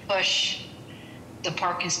actually push the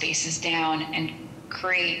parking spaces down and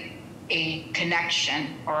create a connection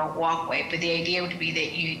or a walkway. But the idea would be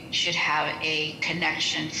that you should have a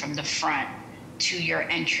connection from the front to your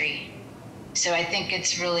entry. So I think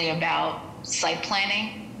it's really about site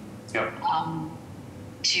planning. Yep.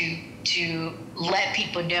 To let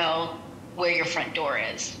people know where your front door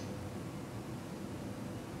is.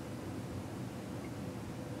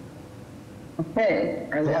 Okay.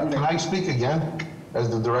 Can I speak again as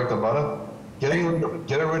the direct abutter? Getting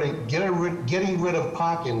rid of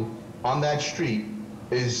parking on that street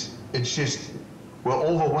we're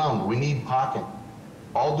overwhelmed. We need parking.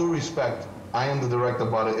 All due respect, I am the direct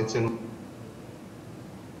abutter. It's in.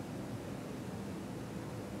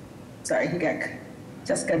 Sorry,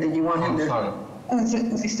 Jessica, did you want him to? Sorry. Oh,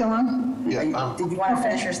 is he still on? Yeah. Did you want to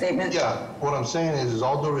finish your statement? Yeah. What I'm saying is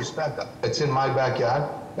all due respect, it's in my backyard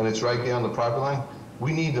and it's right there on the property line.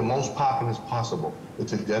 We need the most parking as possible.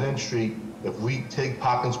 It's a dead-end street. If we take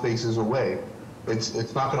parking spaces away,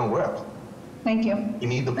 it's not going to work. Thank you. We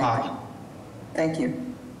need the parking. Thank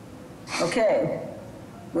you. Okay.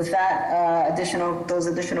 With that those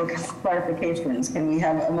additional clarifications, can we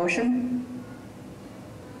have a motion?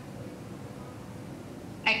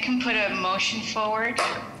 I can put a motion forward.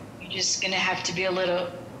 just going to have to be a little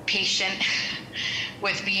patient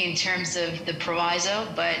with me in terms of the proviso,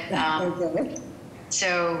 but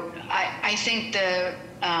so I think the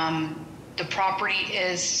property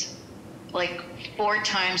is like 4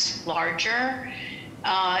 times larger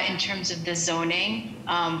in terms of the zoning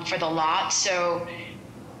for the lot. So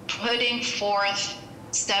putting forth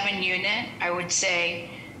 7 unit, I would say,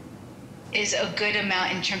 is a good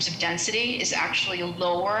amount in terms of density, is actually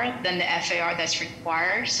lower than the FAR that's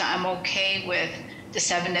required. So I'm okay with the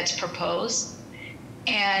 7 that's proposed.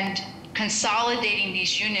 And consolidating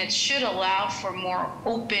these units should allow for more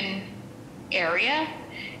open area.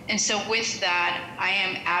 And so with that, I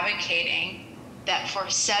am advocating that for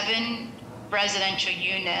 7 residential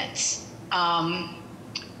units,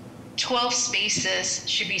 12 spaces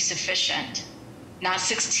should be sufficient, not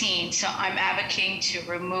 16. So I'm advocating to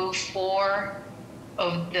remove 4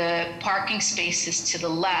 of the parking spaces to the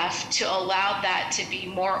left to allow that to be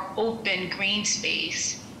more open green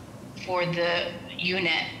space for the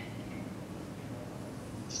unit.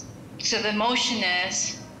 So the motion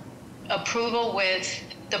is approval with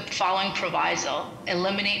the following proviso: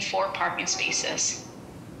 eliminate 4 parking spaces.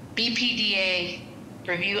 BPDA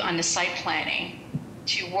review on the site planning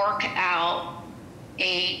to work out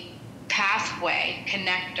a pathway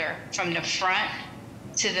connector from the front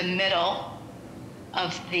to the middle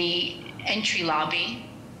of the entry lobby.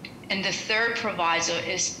 And the third proviso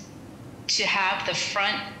is to have the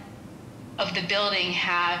front of the building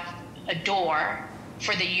have a door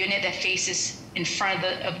for the unit that faces in front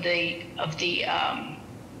of the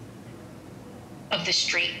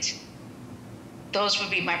street. Those would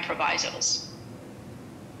be my provisos.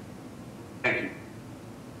 Thank you.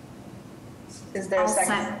 Is there a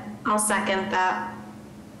second? I'll second that.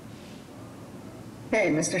 Okay,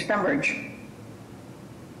 Mr. Stenbridge.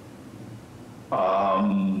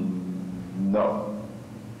 No.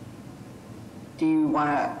 Do you want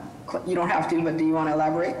to, you don't have to, but do you want to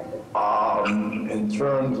elaborate? In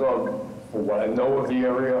terms of what I know of the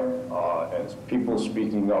area, as people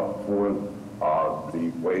speaking up for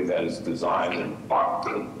the way that is designed and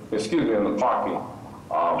in the parking,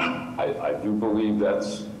 I do believe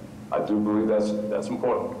that's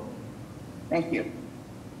important. Thank you.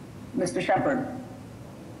 Mr. Shepherd.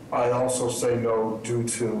 I also say no due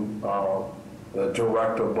to the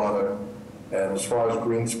direct abutter. And as far as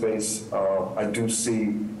green space, I do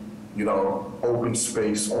see, open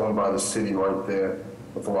space owned by the city right there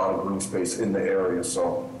with a lot of green space in the area.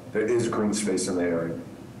 So there is green space in the area.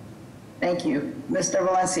 Thank you. Mr.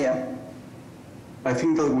 Valencia. I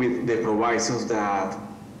think that with the provisos that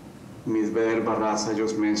Ms. Beder Barraza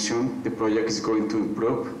just mentioned, the project is going to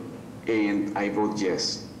improve, and I vote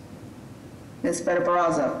yes. Ms. Beder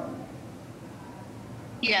Barraza.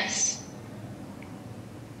 Yes.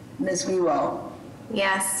 Ms. Wewell.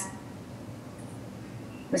 Yes.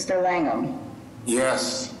 Mr. Langham.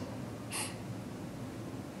 Yes.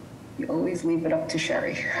 You always leave it up to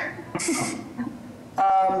Sherry.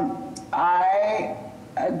 I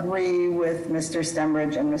agree with Mr.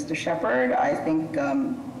 Stenbridge and Mr. Shepherd. I think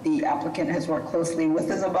the applicant has worked closely with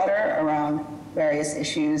his abutter around various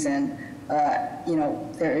issues, and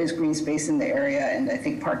there is green space in the area, and I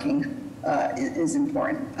think parking is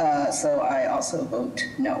important. So I also vote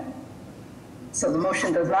no. So the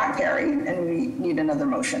motion does not carry, and we need another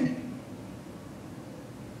motion.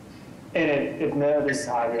 And if no, this is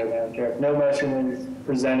Javier, Madam Chair. If no motion is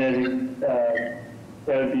presented, that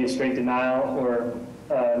would be a straight denial, or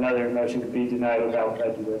another motion could be denied without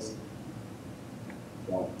prejudice.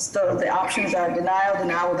 So the options are denial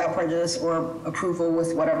without prejudice, or approval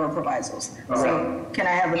with whatever provisos. So can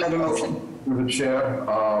I have another motion? Through the chair,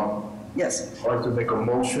 yes. I'd like to make a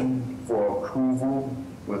motion for approval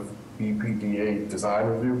with BPDA design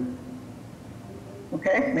review.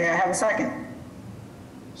 Okay, may I have a second?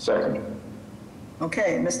 Second.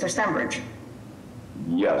 Okay, Mr. Stenbridge.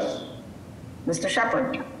 Yes. Mr.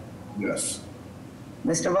 Shepherd. Yes.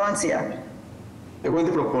 Mr. Valencia. I want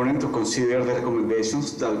the proponent to consider the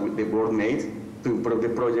recommendations that the board made to improve the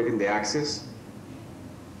project and the access.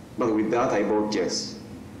 But with that, I vote yes.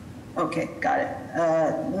 Okay, got it.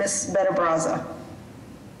 Ms. Beder Barraza.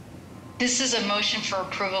 This is a motion for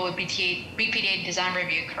approval with BPDA design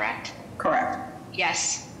review, correct? Correct.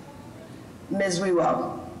 Yes. Ms.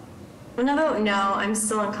 Wewell. I'm gonna vote no. I'm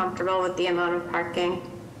still uncomfortable with the amount of parking.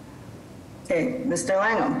 Okay, Mr.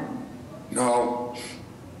 Langham. No.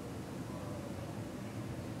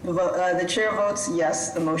 The chair votes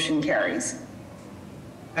yes, the motion carries.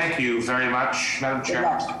 Thank you very much, Madam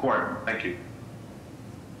Chair. Support. Thank you.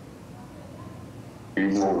 We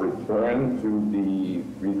will return to the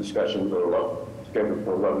rediscussion scheduled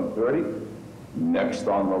for 11:30. 31. Next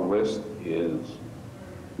on the list is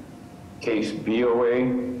case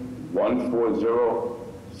BOA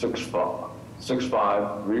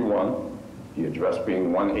 1406531, the address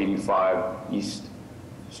being 185 East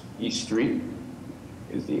Street.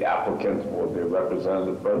 Is the applicant or their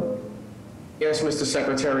representative present? Yes, Mr.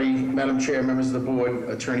 Secretary, Madam Chair, members of the board,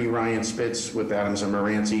 Attorney Ryan Spitz with Adams and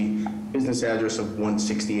Moranci, business address of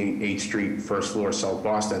 168 8th Street, first floor, South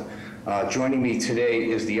Boston. Joining me today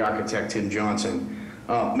is the architect, Tim Johnson.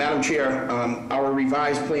 Madam Chair, our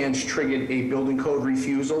revised plans triggered a building code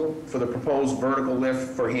refusal for the proposed vertical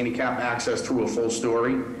lift for handicap access to a full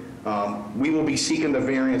story. We will be seeking the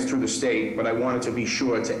variance through the state, but I wanted to be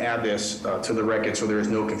sure to add this to the record so there is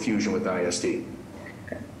no confusion with ISD.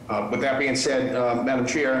 With that being said, Madam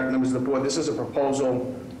Chair, members of the board, this is a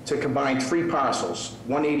proposal to combine 3 parcels,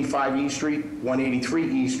 185 East Street,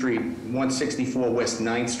 183 East Street, 164 West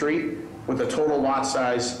 9th Street, with a total lot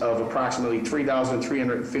size of approximately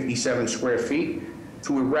 3,357 square feet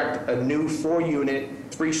to erect a new 4-unit,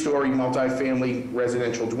 3-story multifamily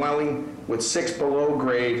residential dwelling with 6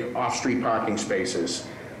 below-grade off-street parking spaces.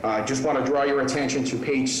 Just want to draw your attention to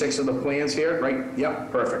page 6 of the plans here, right?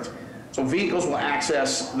 Yep, perfect. So vehicles will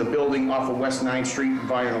access the building off of West 9th Street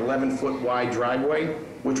via an 11-foot wide driveway,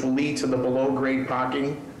 which will lead to the below-grade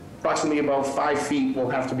parking. Approximately about 5 feet will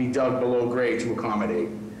have to be dug below grade to accommodate.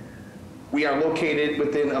 We are located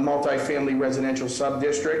within a multifamily residential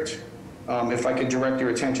sub-district. If I could direct your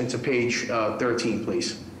attention to page 13,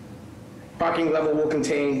 please. Parking level will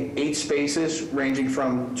contain 8 spaces, ranging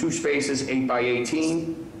from 2 spaces 8 by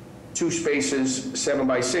 18, 2 spaces 7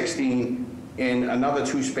 by 16, and another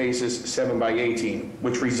 2 spaces 7 by 18,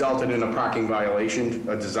 which resulted in a parking violation,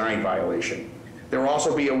 a design violation. There will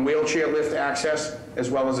also be a wheelchair lift access, as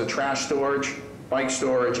well as a trash storage, bike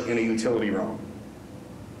storage, and a utility room.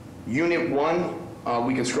 Unit 1,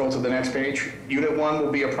 we can scroll to the next page. Unit 1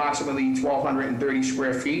 will be approximately 1,230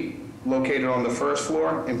 square feet, located on the first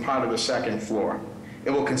floor and part of the second floor.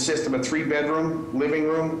 It will consist of a 3-bedroom, living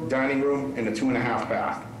room, dining room, and a 2.5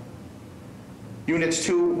 bath. Units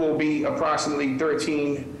 2 will be approximately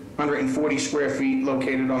 1,340 square feet,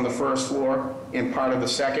 located on the first floor and part of the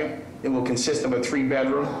second. It will consist of a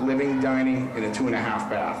 3-bedroom, living, dining, and a 2.5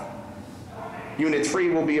 bath. Unit 3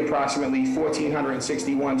 will be approximately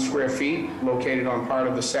 1,461 square feet, located on part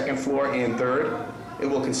of the second floor and third. It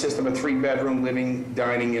will consist of a 3-bedroom, living,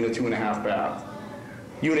 dining, and a 2.5 bath.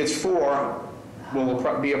 Units 4 will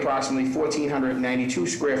be approximately 1,492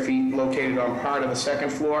 square feet, located on part of the second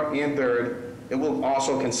floor and third. It will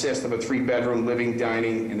also consist of a 3-bedroom, living,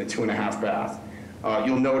 dining, and a 2.5 bath.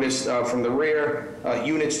 You'll notice from the rear,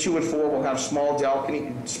 units 2 and 4 will have small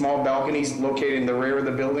balconies located in the rear of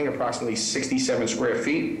the building, approximately 67 square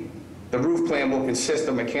feet. The roof plan will consist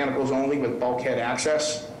of mechanicals only with bulkhead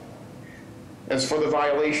access. As for the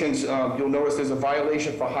violations, you'll notice there's a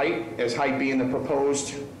violation for height, as height being the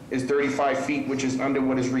proposed is 35 feet, which is under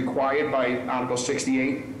what is required by Article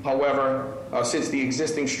 68. However, since the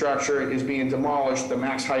existing structure is being demolished, the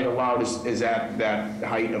max height allowed is at that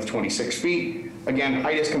height of 26 feet. Again,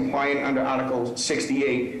 height is compliant under Article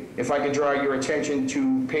 68. If I could draw your attention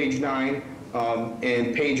to page 9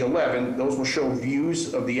 and page 11, those will show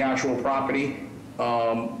views of the actual property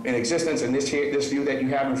in existence. And this view that you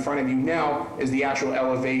have in front of you now is the actual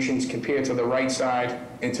elevations compared to the right side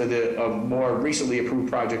and to the more recently approved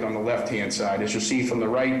project on the left-hand side. As you'll see from the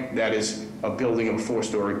right, that is a building of a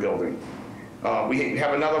 4-story building. We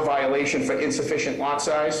have another violation for insufficient lot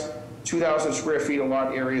size. 2,000 square feet of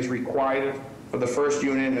lot area is required for the first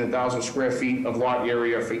unit and 1,000 square feet of lot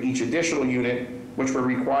area for each additional unit, which would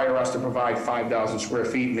require us to provide 5,000 square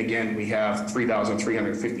feet. And again, we have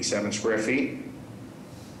 3,357 square feet.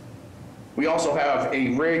 We also have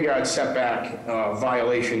a rear yard setback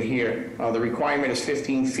violation here. The requirement is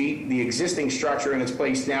 15 feet. The existing structure in its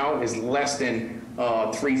place now is less than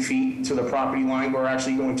 3 feet to the property line. We're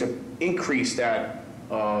actually going to increase that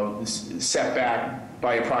setback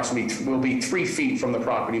by approximately, will be 3 feet from the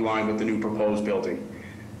property line with the new proposed building.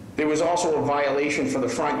 There was also a violation for the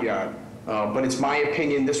front yard, but it's my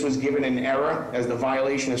opinion this was given an error, as the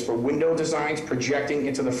violation is for window designs projecting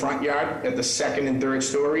into the front yard at the second and third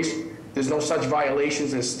stories. There's no such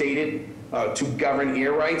violations as stated to govern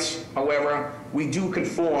air rights. However, we do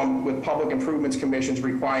conform with Public Improvements Commission's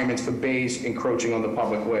requirements for bays encroaching on the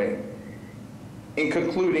public way. In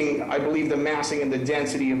concluding, I believe the massing and the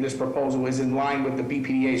density of this proposal is in line with the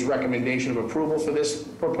BPDA's recommendation of approval for this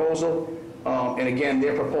proposal. And again,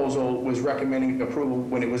 their proposal was recommending approval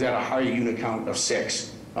when it was at a higher unit count of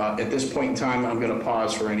 6. At this point in time, I'm going to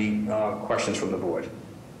pause for any questions from the board.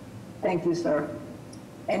 Thank you, sir.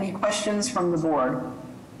 Any questions from the board?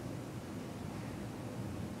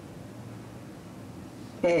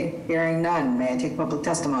 Okay, hearing none, may I take public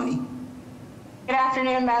testimony? Good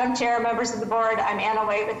afternoon, Madam Chair, members of the board. I'm Anna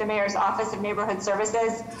White with the Mayor's Office of Neighborhood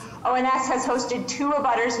Services. ONS has hosted 2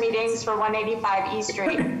 abutters meetings for 185 East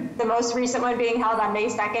Street, the most recent one being held on May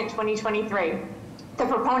 2nd, 2023. The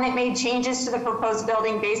proponent made changes to the proposed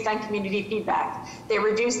building based on community feedback. They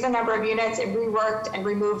reduced the number of units and reworked and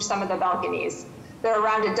removed some of the balconies. There were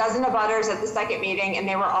around a dozen abutters at the second meeting, and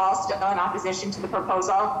they were all still in opposition to the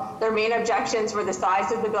proposal. Their main objections were the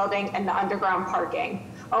size of the building and the underground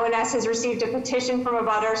parking. ONS has received a petition from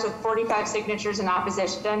abutters with 45 signatures in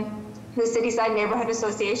opposition. The Cityside Neighborhood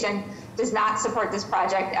Association does not support this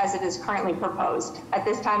project as it is currently proposed. At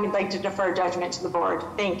this time, we'd like to defer judgment to the board.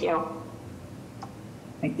 Thank you.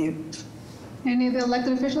 Thank you. Any of the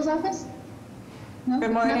elected officials' office? No?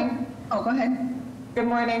 Good morning. No? Oh, go ahead. Good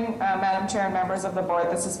morning, Madam Chair and members of the board.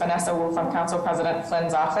 This is Vanessa Wu from Council President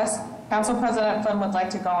Flynn's office. Council President Flynn would like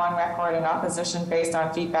to go on record in opposition based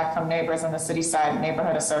on feedback from neighbors in the Cityside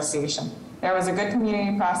Neighborhood Association. There was a good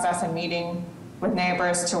community process and meeting with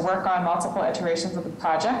neighbors to work on multiple iterations of the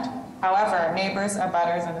project. However, neighbors,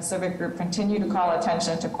 abutters, and the civic group continue to call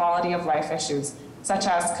attention to quality of life issues, such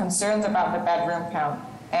as concerns about the bedroom count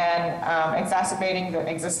and exacerbating the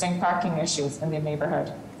existing parking issues in the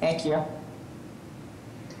neighborhood. Thank you.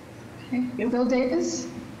 Okay. Bill Davis?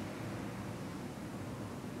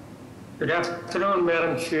 Good afternoon,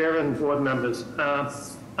 Madam Chair and board members.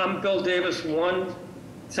 I'm Bill Davis,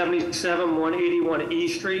 177, 181 E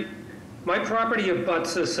Street. My property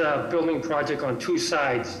abuts this building project on 2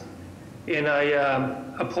 sides, and I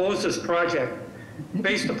oppose this project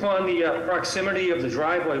based upon the proximity of the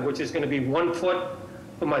driveway, which is going to be 1 foot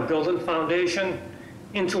from my building foundation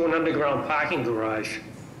into an underground parking garage.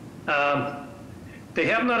 They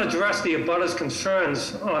have not addressed the abutters'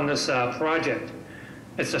 concerns on this project.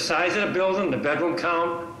 It's the size of the building, the bedroom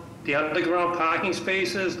count, the underground parking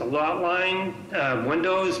spaces, the lot line,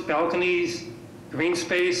 windows, balconies, green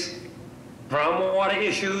space, groundwater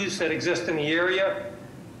issues that exist in the area.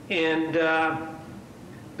 And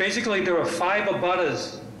basically there are 5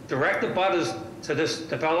 abutters, direct abutters to this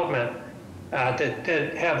development that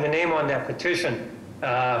have the name on that petition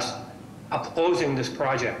opposing this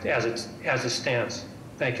project as it stands.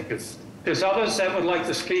 Thank you. There's others that would like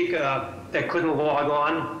to speak that couldn't log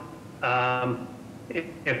on.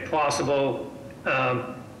 If possible,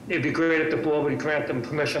 it'd be great if the board would grant them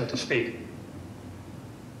permission to speak.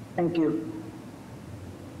 Thank you.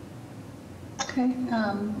 Okay,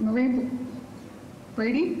 Marie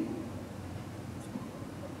Brady?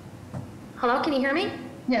 Hello, can you hear me?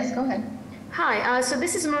 Yes, go ahead. Hi, so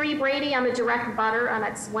this is Marie Brady. I'm a direct butter on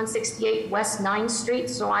 168 West 9th Street,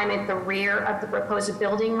 so I'm at the rear of the proposed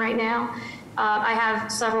building right now. I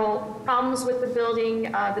have several problems with the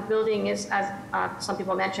building. The building is, as some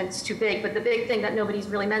people mentioned, it's too big, but the big thing that nobody's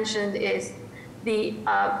really mentioned is the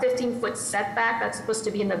 15-foot setback that's supposed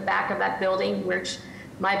to be in the back of that building, which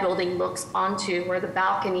my building looks onto, where the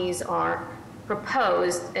balconies are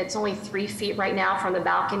proposed. It's only 3 feet right now from the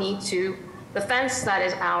balcony to the fence that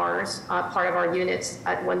is ours, part of our units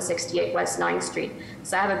at 168 West 9th Street.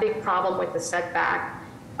 So I have a big problem with the setback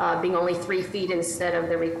being only 3 feet instead of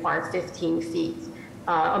the required 15 feet,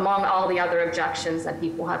 among all the other objections that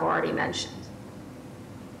people have already mentioned.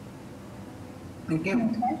 Thank you.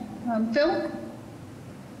 Okay. Phil?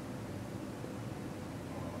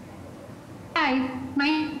 Hi,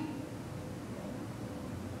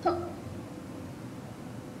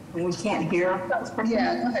 We can't hear.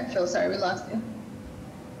 Yeah, go ahead, Phil. Sorry, we lost you.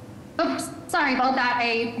 Oops, sorry about that.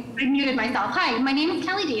 I muted myself. Hi, my name is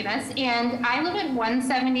Kelly Davis, and I live at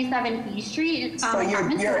 177 E Street. So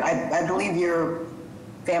I believe your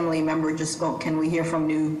family member just spoke. Can we hear from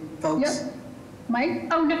new folks? Yep. Mike?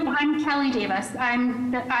 Oh no, I'm Kelly Davis.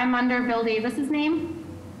 I'm under Bill Davis's name.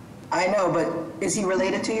 I know, but is he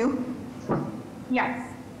related to you?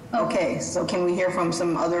 Yes. Okay, so can we hear from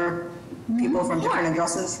some other people from different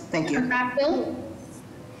addresses? Thank you. Bill?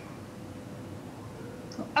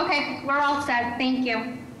 Okay, we're all set. Thank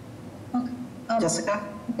you. Okay. Jessica?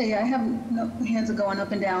 Okay, I have no hands are going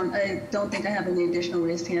up and down. I don't think I have any additional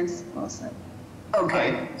raised hands. All set.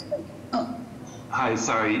 Okay. Hi,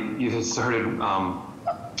 sorry, you just heard it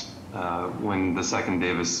when the second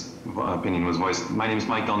Davis opinion was voiced. My name is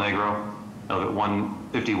Mike Del Negro. I live at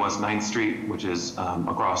 150 West 9th Street, which is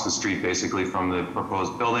across the street basically from the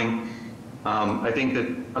proposed building. I think that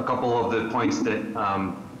a couple of the points that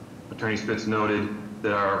Attorney Spitz noted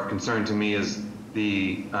that are of concern to me is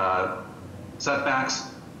the setbacks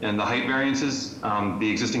and the height variances. The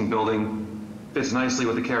existing building fits nicely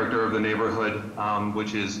with the character of the neighborhood,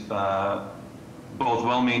 which is both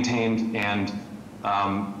well maintained and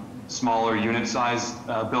smaller unit sized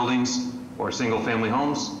buildings or single family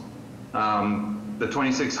homes. The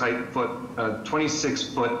 26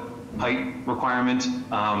 foot height requirement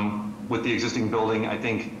with the existing building, I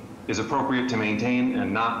think, is appropriate to maintain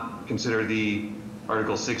and not consider the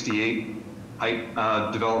Article 68 height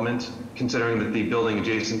development, considering that the building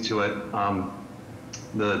adjacent to it,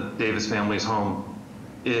 the Davis family's home,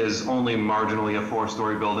 is only marginally a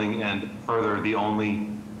 4-story building, and further, the only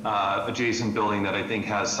adjacent building that I think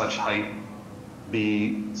has such height.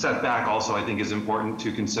 The setback also, I think, is important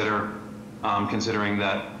to consider, considering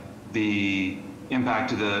that the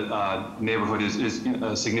impact to the neighborhood is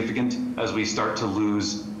significant as we start to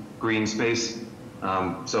lose green space.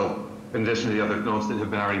 So in addition to the other notes that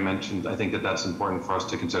have been already mentioned, I think that that's important for us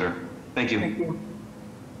to consider. Thank you. Thank you.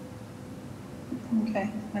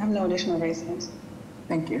 Okay, I have no additional raised hands.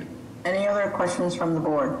 Thank you. Any other questions from the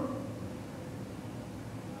board?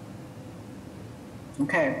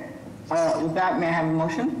 Okay, with that, may I have a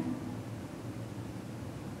motion?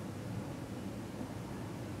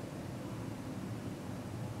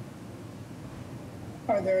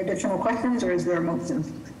 Are there additional questions, or is there a motion?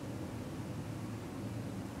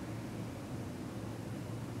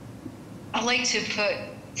 I'd like to put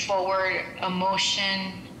forward a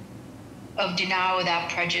motion of denial without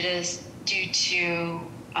prejudice due to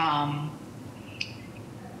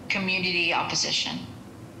community opposition.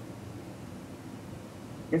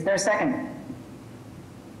 Is there a second?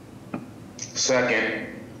 Second.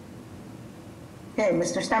 Okay,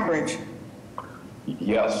 Mr. Stenbridge.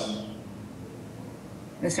 Yes.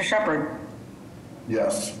 Mr. Shepherd.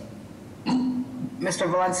 Yes. Mr.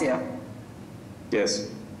 Valencia. Yes.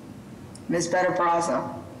 Ms.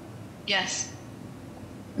 Betta-Peraza. Yes.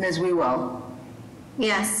 Ms. Wewell.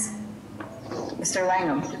 Yes. Mr.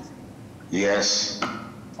 Langham. Yes.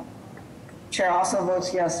 Chair also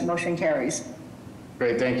votes yes, motion carries.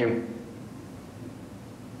 Great, thank you.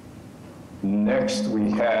 Next,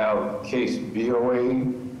 we have case BOA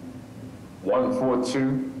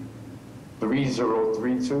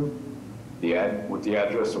 142-3032, with the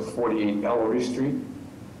address of 48 Ellery Street.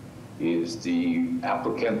 Is the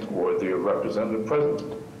applicant or the representative present?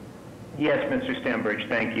 Yes, Mr. Stenbridge,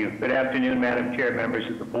 thank you. Good afternoon, Madam Chair, members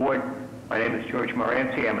of the board. My name is George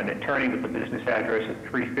Moranci. I'm an attorney with the business address of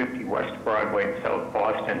 350 West Broadway in South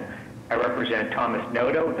Boston. I represent Thomas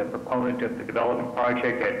Noto, the proponent of the development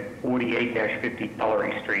project at 48-50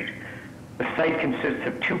 Ellery Street. The site consists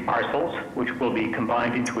of 2 parcels, which will be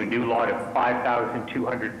combined into a new lot of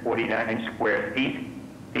 5,249 square feet.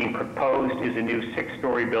 Being proposed is a new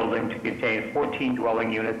 6-story building to contain 14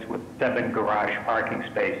 dwelling units with 7 garage parking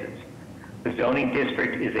spaces. The zoning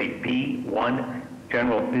district is a B1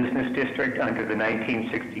 general business district under the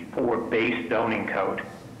 1964 base zoning code.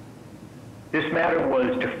 This matter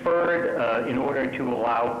was deferred in order to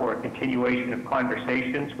allow for a continuation of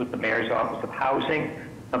conversations with the Mayor's Office of Housing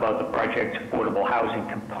about the project's affordable housing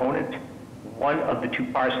component. One of the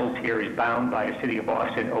 2 parcels here is bound by a City of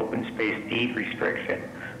Boston open space deed restriction.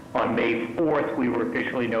 On May 4th, we were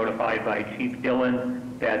officially notified by Chief Dillon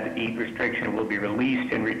that the deed restriction will be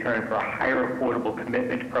released in return for a higher affordable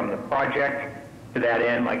commitment from the project. To that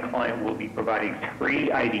end, my client will be providing 3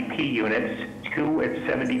 IDP units, 2 at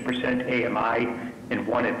 70% AMI and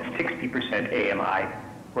 1 at 60% AMI,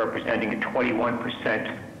 representing a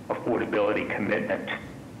 21% affordability commitment.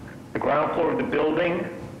 The ground floor of the building,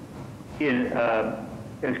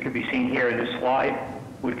 as can be seen here in this slide,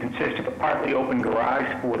 would consist of a partly open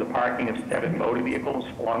garage for the parking of 7 motor vehicles,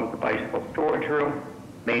 along with the bicycle storage room,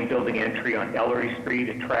 main building entry on Ellery Street,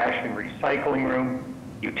 a trash and recycling room,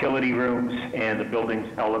 utility rooms, and the building's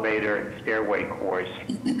elevator and stairway cores.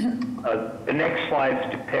 The next slides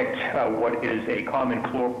depict what is a common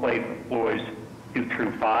floor plate for floors 2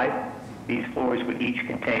 through 5. These floors would each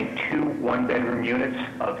contain 2 one-bedroom units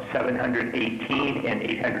of 718 and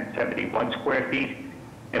 871 square feet,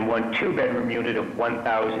 and 1 two-bedroom unit of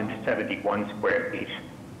 1,071 square feet.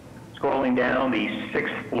 Scrolling down, the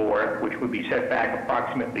 6th floor, which would be set back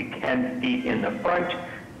approximately 10 feet in the front,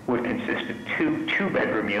 would consist of 2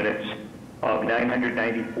 two-bedroom units of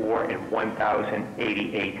 994 and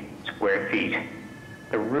 1,088 square feet.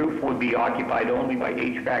 The roof would be occupied only by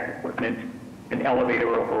HVAC equipment, an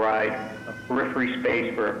elevator override, a periphery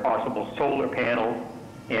space for a possible solar panel,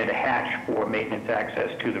 and a hatch for maintenance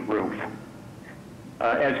access to the roof.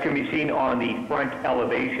 As can be seen on the front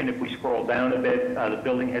elevation, if we scroll down a bit, the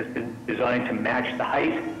building has been designed to match the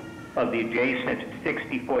height of the adjacent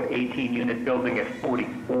 60-foot 18-unit building at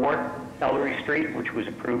 44 Ellery Street, which was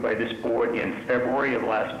approved by this board in February of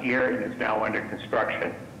last year and is now under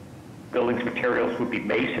construction. Building's materials would be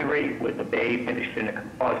masonry with the bay finished in a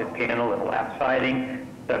composite panel and lap siding.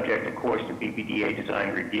 subject, of course, to BPDA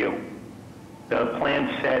design review. The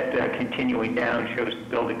plan set continuing down shows the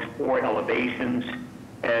building's 4 elevations,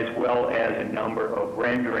 as well as a number of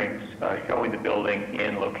renderings showing the building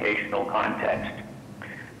in locational context.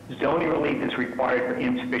 Zoning relief is required for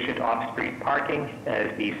insufficient off-street parking,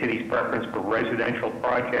 as the city's preference for residential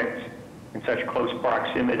projects in such close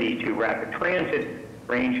proximity to rapid transit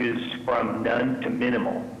ranges from none to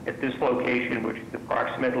minimal. At this location, which is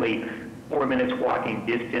approximately 4 minutes walking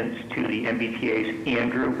distance to the MBTA's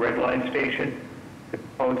Andrew Red Line station, the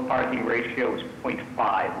proposed parking ratio is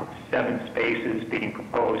 0.5, with 7 spaces being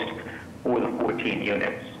proposed for the 14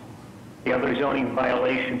 units. The other zoning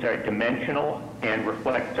violations are dimensional and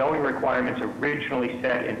reflect zoning requirements originally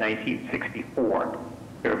set in 1964.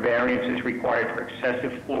 There are variances required for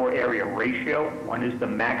excessive floor area ratio. One is the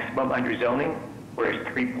maximum under zoning, whereas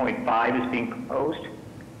 3.5 is being proposed.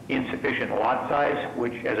 Insufficient lot size,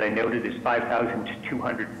 which, as I noted, is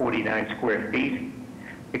 5,249 square feet.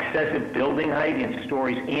 Excessive building height in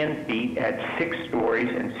stories and feet at 6 stories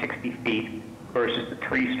and 60 feet versus the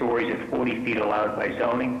 3 stories and 40 feet allowed by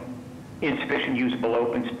zoning. Insufficient usable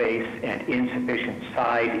open space and insufficient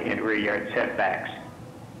side and rear yard setbacks.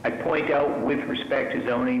 I point out with respect to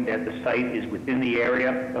zoning that the site is within the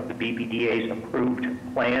area of the BPDA's approved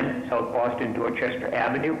plan, South Boston Dorchester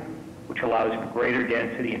Avenue, which allows for greater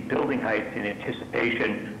density and building heights in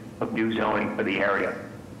anticipation of new zoning for the area.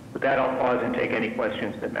 With that, I'll pause and take any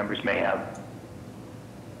questions that members may have.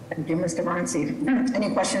 Thank you, Mr. Morency.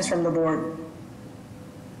 Any questions from the board?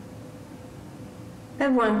 I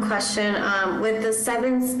have one question. With the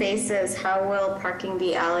 7 spaces, how will parking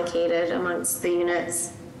be allocated amongst the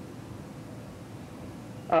units?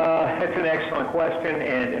 That's an excellent question,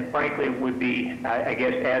 and frankly, it would be, I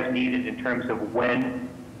guess, as needed in terms of when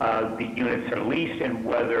the units are leased and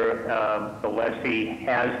whether the lessee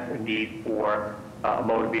has a need for a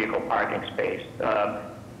motor vehicle parking space.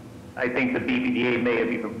 I think the BPDA may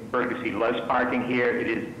have even preferred to see less parking here. It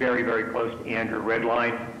is very, very close to Andrew Red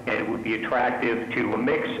Line, and it would be attractive to a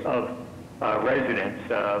mix of residents,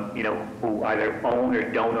 who either own or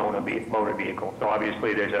don't own a motor vehicle. So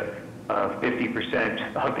obviously, there's a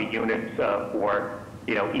 50% of the units for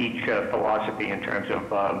each philosophy in terms of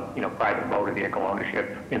private motor vehicle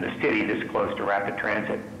ownership in the city this close to rapid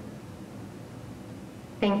transit.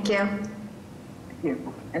 Thank you. Thank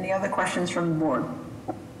you. Any other questions from the board?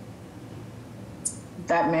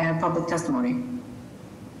 That may have public testimony.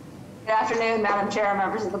 Good afternoon, Madam Chair,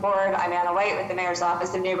 members of the board. I'm Anna White with the Mayor's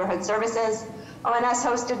Office of Neighborhood Services. ONS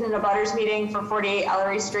hosted an abutters meeting for 48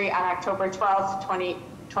 Ellery Street on October 12th,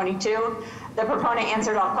 2022. The proponent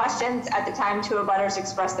answered all questions. At the time, 2 abutters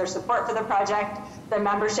expressed their support for the project. The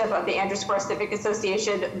membership of the Andrew Square Civic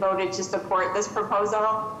Association voted to support this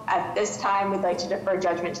proposal. At this time, we'd like to defer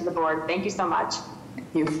judgment to the board. Thank you so much.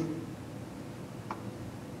 Thank you.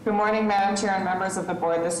 Good morning, Madam Chair and members of the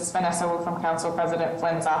board. This is Vanessa Wu from Council President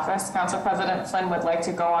Flynn's office. Council President Flynn would like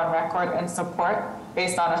to go on record in support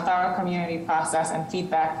based on a thorough community process and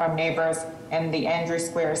feedback from neighbors in the Andrew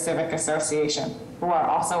Square Civic Association, who are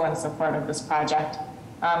also in support of this project.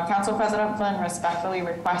 Council President Flynn respectfully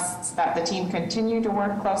requests that the team continue to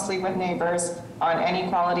work closely with neighbors on any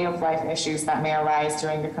quality of life issues that may arise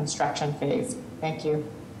during the construction phase. Thank you.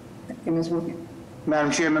 Thank you, Ms. Wu.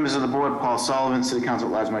 Madam Chair, members of the board, Paul Sullivan, City Council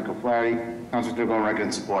at Large, Michael Flaherty. Council to go on record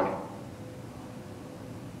in support.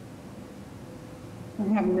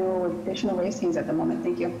 We have no additional raisings at the moment.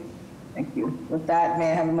 Thank you. Thank you. With that,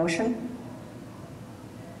 may I have a motion?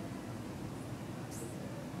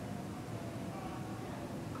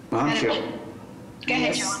 Madam Chair. Go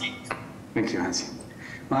ahead, Yes. John. Thank you, Nancy.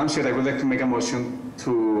 Madam Chair, I would like to make a motion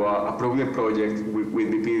to approve the project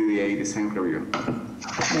with the BPDA design review.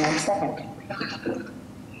 May I have a second?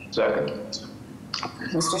 Second.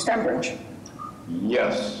 Mr. Stenbridge?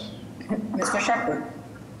 Yes. Mr. Shepherd?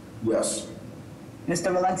 Yes.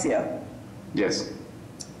 Mr. Valencia? Yes.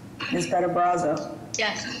 Ms. Better-Brazza?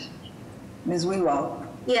 Yes. Ms. Wewell?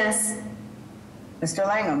 Yes. Mr.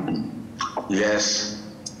 Langham? Yes.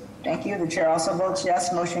 Thank you. The chair also votes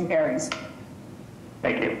yes. Motion carries.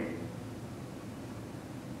 Thank you.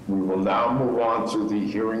 We will now move on to the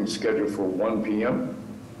hearing scheduled for 1 p.m.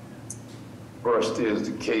 First is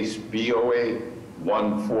the case BOA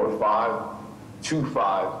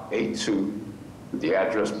 1452582, with the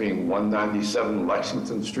address being 197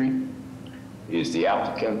 Lexington Street. Is the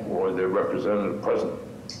applicant or their representative present?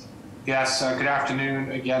 Yes, good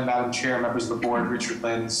afternoon. Again, Madam Chair, members of the board, Richard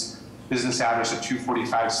Lynn's business address at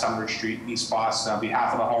 245 Sumner Street, East Boston. On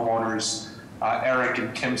behalf of the homeowners, Eric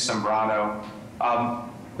and Kim Sembrano.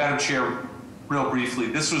 Madam Chair, real briefly,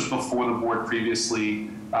 this was before the board previously,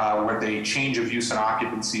 where they change of use and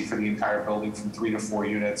occupancy for the entire building from 3 to 4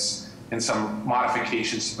 units and some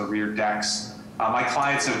modifications to the rear decks. My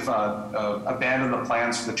clients have abandoned the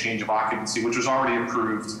plans for the change of occupancy, which was already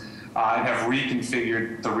approved, and have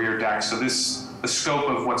reconfigured the rear deck. So the scope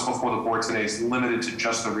of what's before the board today is limited to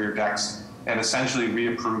just the rear decks and essentially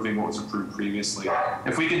reapproving what was approved previously.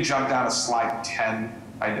 If we can jump down to slide 10,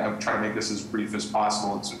 I'm trying to make this as brief as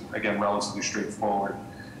possible. It's, again, relatively straightforward.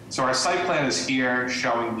 So our site plan is here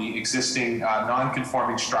showing the existing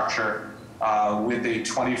non-conforming structure with a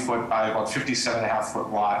 20-foot by about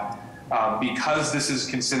 57.5-foot lot. Because this is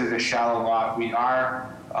considered a shallow lot, we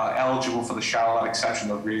are eligible for the shallow lot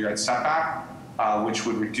exception of rear yard setback, which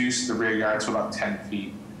would reduce the rear yard to about 10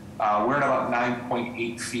 feet. We're at about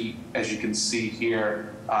 9.8 feet, as you can see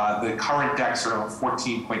here. The current decks are about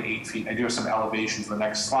 14.8 feet. I do have some elevations in the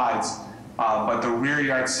next slides, but the rear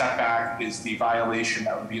yard setback is the violation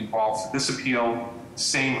that would be involved for this appeal,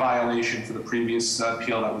 same violation for the previous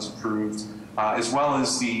appeal that was approved, as well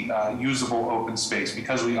as the usable open space.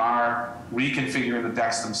 Because we are reconfiguring the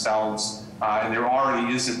decks themselves, and there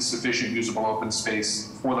already isn't sufficient usable open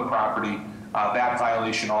space for the property, that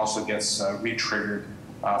violation also gets re-triggered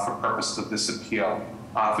for purposes of this appeal.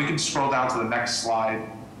 If we can scroll down to the next slide,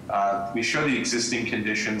 we show the existing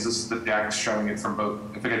conditions. This is the deck showing it from both.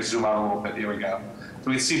 If I could zoom out a little bit, here we go.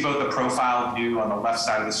 So we see both the profile view on the left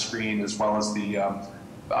side of the screen as well as the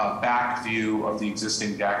back view of the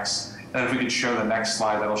existing decks. And if we could show the next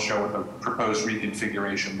slide, that'll show what the proposed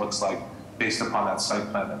reconfiguration looks like based upon that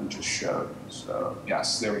site plan that we just showed. So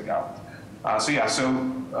yes, there we go.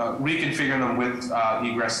 Reconfiguring them with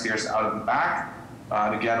egress stairs out of the back.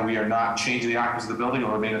 And again, we are not changing the occupancy of the building. It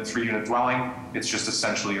will remain a 3-unit dwelling. It's just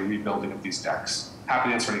essentially a rebuilding of these decks. Happy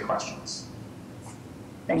to answer any questions.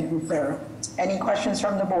 Thank you, sir. Any questions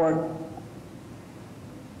from the board?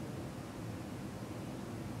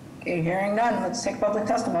 Okay, hearing none, let's take public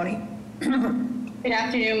testimony. Good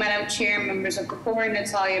afternoon, Madam Chair, members of the board.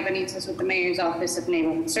 Natalia Benitez with the Mayor's Office of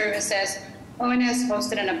Neighborhood Services. ONS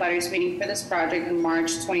hosted an abutters meeting for this project on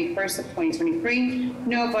March 21st of 2023.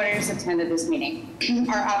 No abutters attended this meeting.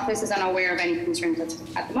 Our office is unaware of any concerns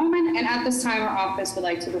at the moment, and at this time, our office would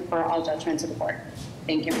like to defer all judgment to the board.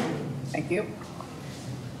 Thank you. Thank you.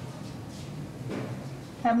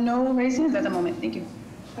 Have no raised hands at the moment. Thank you.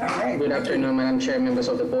 All right. Good afternoon, Madam Chair, members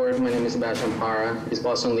of the board. My name is Bastian Parra, is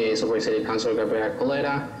Boston Liaison for City Councilor Gabriela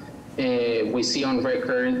Coletta. We see on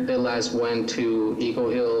record the last went to Eagle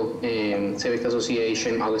Hill Civic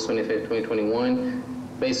Association, August 25th, 2021.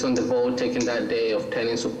 Based on the vote taken that day of 10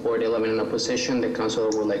 in support, 11 in opposition, the council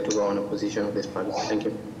would like to go on opposition of this project. Thank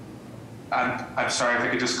you. I'm sorry, if I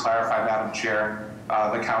could just clarify, Madam Chair,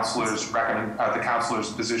 the councilor's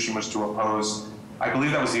position was to oppose. I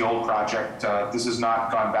believe that was the old project. This has not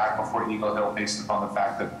gone back before Eagle Hill based upon the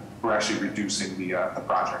fact that we're actually reducing the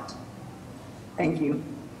project. Thank you.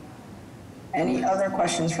 Any other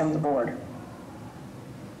questions from the board?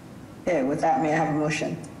 Okay, with that, may I have a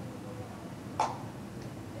motion?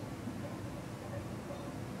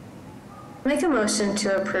 Make a motion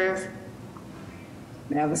to approve.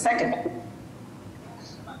 May I have a second?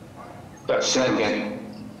 Second.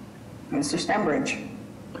 Mr. Stenbridge?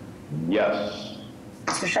 Yes.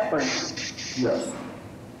 Mr. Shepherd? Yes.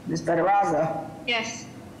 Ms. Bedaraza? Yes.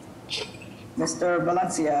 Mr.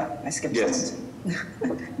 Valencia? I skipped Yes.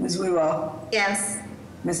 Ms. Wiwa? Yes.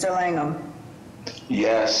 Mr. Langham?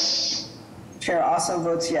 Yes. Chair also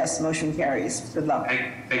votes yes. Motion carries. Good luck.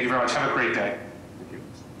 Thank you very much. Have a great day.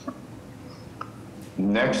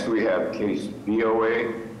 Next, we have case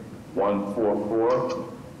BOA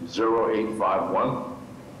 1440851.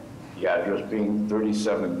 The address being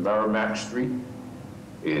 37 Merrimack Street.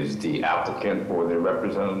 Is the applicant or their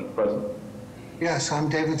representative present? Yes, I'm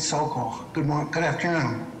David Sokol. Good morning. Good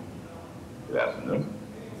afternoon. Good afternoon.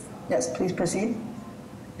 Yes, please proceed.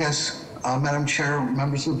 Yes, Madam Chair,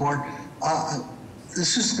 members of the board.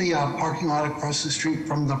 This is the parking lot across the street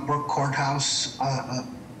from the Brook Courthouse,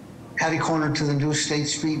 catty corner to the new State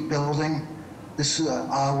Street building. This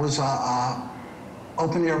was a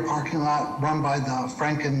open air parking lot run by the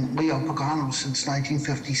Frank and Leo Pagano since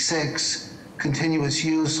 1956, continuous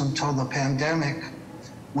use until the pandemic,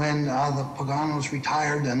 when the Paganos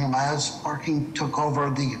retired and Laz Parking took over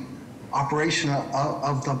the operation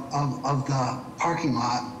of the parking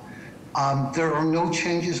lot. There are no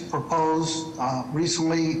changes proposed.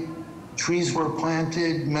 Recently, trees were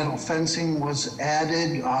planted, metal fencing was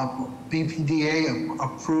added, BPDA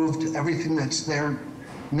approved everything that's there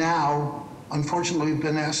now. Unfortunately, we've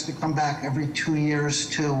been asked to come back every 2 years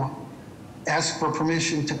to ask for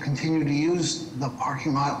permission to continue to use the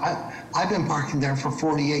parking lot. I've been parking there for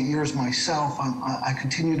 48 years myself. I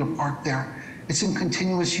continue to park there. It's in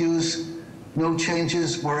continuous use, no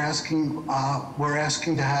changes. We're asking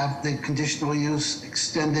to have the conditional use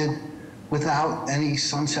extended without any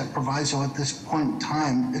sunset proviso at this point in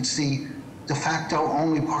time. It's the de facto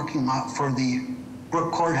only parking lot for the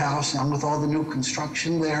Brook Courthouse, and with all the new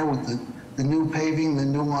construction there, with the new paving, the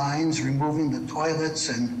new lines, removing the toilets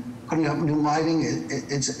and putting up new lighting,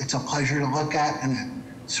 it's a pleasure to look at, and it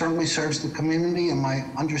certainly serves the community. And my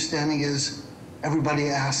understanding is everybody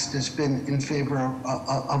asked has been in favor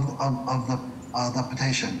of the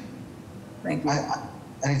petition. Thank you.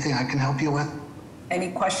 Anything I can help you with?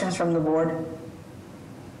 Any questions from the board?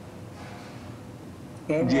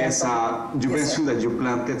 Okay, yes, you mentioned that you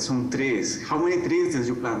planted some trees. How many trees did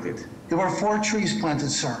you planted? There were 4 trees planted,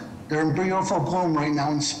 sir. They're in beautiful bloom right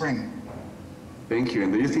now in spring. Thank you.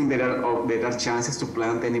 And do you think there are chances to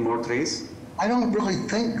plant any more trees? I don't really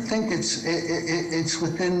think it's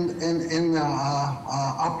within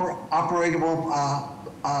operatable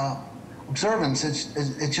observance.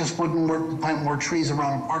 It just wouldn't work to plant more trees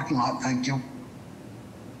around a parking lot. Thank you.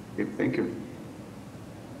 Okay, thank you.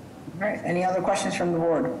 All right, any other questions from the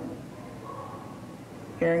board?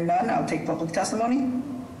 Hearing none, I'll take public testimony.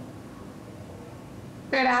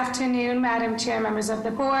 Good afternoon, Madam Chair, members of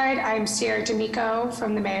the board. I'm Sierra D'Amico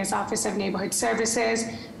from the Mayor's Office of Neighborhood Services.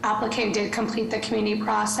 Applicant did complete the community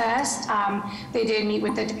process. They did meet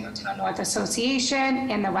with the Downtown North Association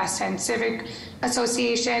and the West End Civic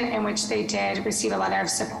Association, in which they did receive a letter of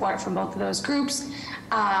support from both of those groups.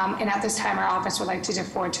 And at this time, our office would like to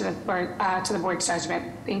defer to the board's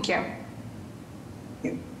judgment. Thank you.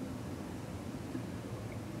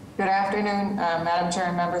 Good afternoon, Madam Chair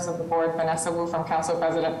and members of the board. Vanessa Wu from Council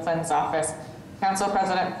President Flynn's office. Council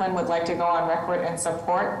President Flynn would like to go on record in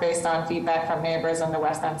support based on feedback from neighbors in the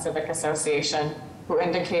West End Civic Association, who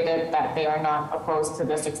indicated that they are not opposed to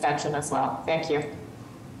this extension as well. Thank you.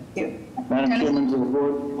 Thank you. Madam Chair, members of the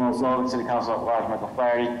board, Will Sullivan, City Council at Large, Michael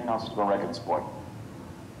Flaherty, Council to go on record in support.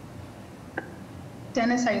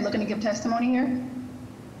 Dennis, are you looking to give testimony here?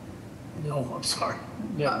 No, I'm sorry.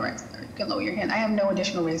 Yeah. All right, you can lower your hand. I have no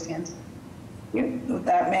additional raised hands. With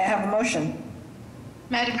that, may I have a motion?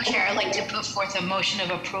 Madam Chair, I'd like to put forth a motion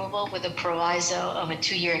of approval with a proviso of a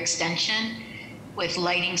 2-year extension with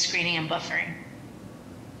lighting, screening, and buffering.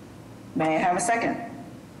 May I have a second?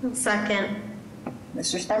 Second.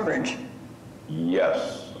 Mr. Stenbridge?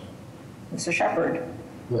 Yes. Mr. Shepherd?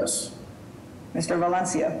 Yes. Mr.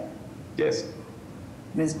 Valencia? Yes.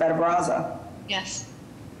 Ms. Betabraza? Yes.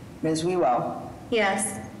 Ms. Wewell?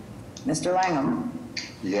 Yes. Mr. Langham?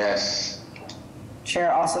 Yes.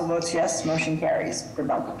 Chair also votes yes, motion carries. Good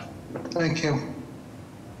luck. Thank you.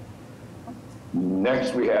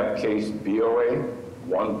 Next, we have case BOA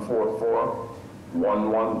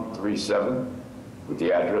 144-1137, with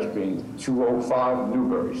the address being 205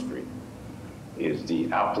 Newbury Street. Is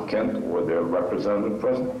the applicant or their representative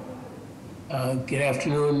present? Good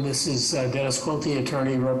afternoon. This is Dennis Quilty,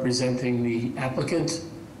 attorney representing the applicant.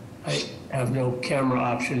 I have no camera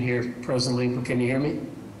option here presently, but can you hear me?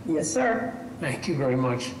 Yes, sir. Thank you very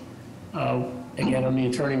much. Again, I'm the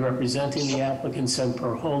attorney representing the applicant,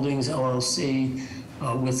 Semper Holdings, LLC.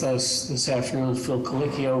 With us this afternoon, Phil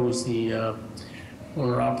Colicchio, who's the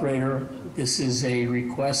owner-operator. This is a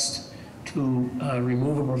request to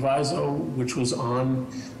remove a proviso which was on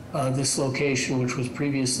this location, which was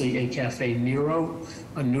previously a Cafe Nero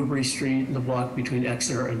on Newbury Street in the block between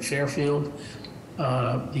Exeter and Fairfield.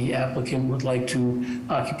 The applicant would like to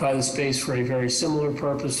occupy the space for a very similar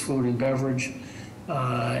purpose, food and beverage,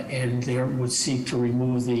 and there would seek to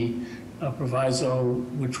remove the proviso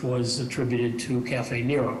which was attributed to Cafe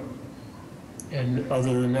Nero. And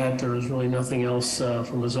other than that, there is really nothing else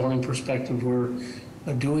from a zoning perspective we're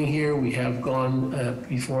doing here. We have gone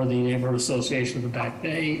before the Neighborhood Association of the Back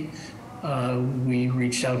Bay. We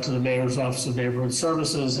reached out to the Mayor's Office of Neighborhood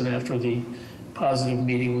Services, and after the positive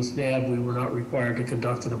meeting with NAB, we were not required to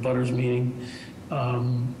conduct an abutters meeting.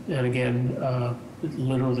 And again,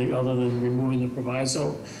 literally other than removing the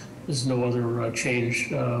proviso, there's no other change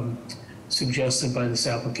suggested by this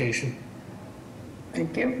application.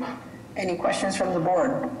 Thank you. Any questions from the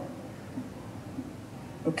board?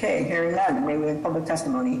 Okay, hearing none, may we have public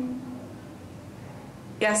testimony?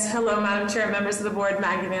 Yes, hello, Madam Chair, members of the board,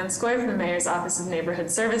 Maggie Van Scoy from the Mayor's Office of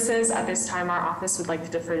Neighborhood Services. At this time, our office would like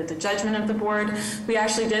to defer to the judgment of the board. We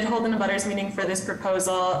actually did hold an abutters meeting for this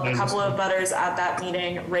proposal. A couple of abutters at that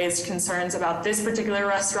meeting raised concerns about this particular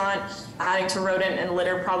restaurant adding to rodent and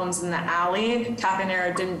litter problems in the alley. Cafe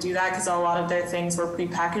Nero didn't do that because a lot of their things were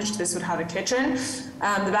prepackaged. This would have a kitchen.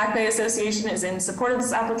 The Back Bay Association is in support of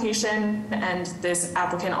this application, and this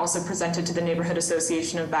applicant also presented to the Neighborhood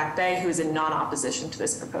Association of Back Bay, who is in non-opposition to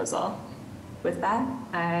this proposal. With that,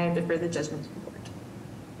 I defer the judgment to the board.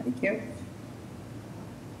 Thank you.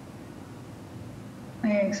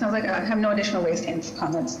 Sounds like I have no additional raised hands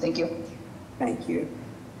comments. Thank you. Thank you.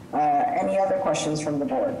 Any other questions from the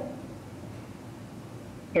board?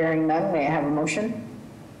 Hearing none, may I have a motion?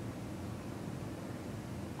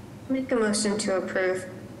 Make a motion to approve.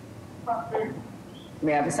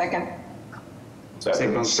 May I have a second?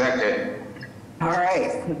 Second. All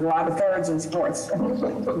right, a lot of thirds and fourths.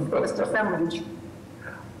 Mr. Femmich.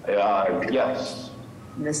 Yes.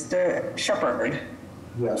 Mr. Shepherd.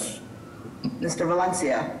 Yes. Mr.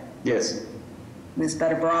 Valencia. Yes. Ms.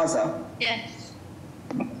 Better-Brazza. Yes.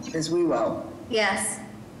 Ms. Wewell. Yes.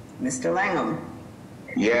 Mr. Langham.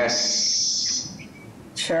 Yes.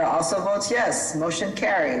 Chair also votes yes. Motion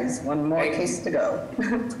carries. One more case to go.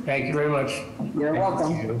 Thank you very much. You're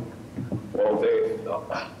welcome. Well, the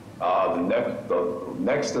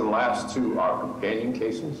next and last two are companion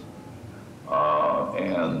cases.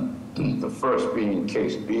 And the first being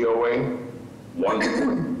case BOA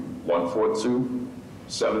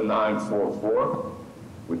 142-7944,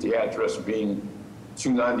 with the address being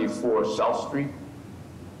 294 South Street.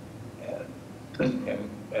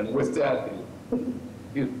 And with that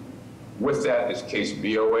is case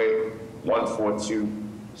BOA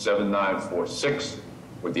 142-7946,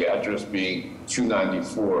 with the address being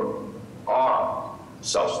 294R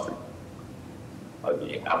South Street.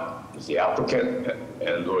 Is the applicant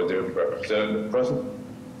and or their representative present?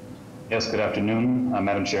 Yes, good afternoon,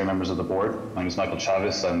 Madam Chair, members of the board. My name is Michael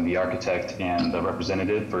Chavez. I'm the architect and the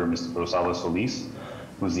representative for Mr. Rosales Solis,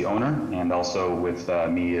 who's the owner, and also with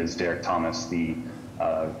me is Derek Thomas, the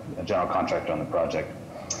general contractor on the project.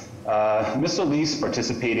 Ms. Solis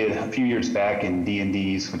participated a few years back in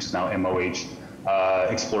D&D's, which is now MOH,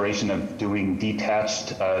 exploration of doing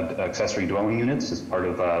detached accessory dwelling units as part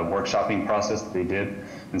of a workshopping process that they did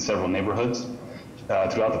in several neighborhoods.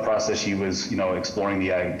 Throughout the process, she was, exploring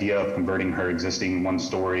the idea of converting her existing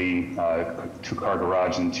one-story, two-car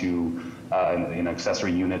garage into an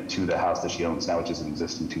accessory unit to the house that she owns now, which is an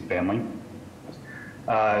existing two-family.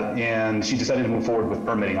 And she decided to move forward with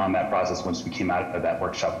permitting on that process once we came out of that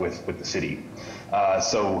workshop with the city.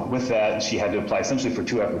 So with that, she had to apply essentially for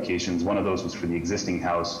two applications. One of those was for the existing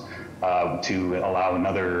house to allow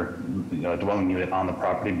another dwelling unit on the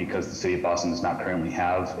property, because the city of Boston does not currently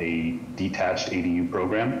have a detached ADU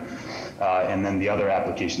program. And then the other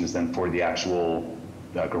application is then for the actual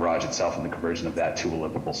garage itself and the conversion of that to a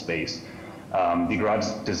livable space. The garage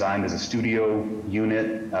is designed as a studio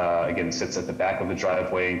unit. Again, it sits at the back of the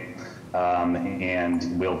driveway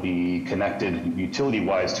and will be connected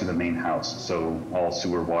utility-wise to the main house. So all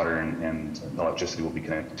sewer, water, and electricity will be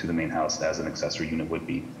connected to the main house as an accessory unit would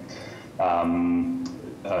be.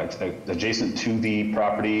 Adjacent to the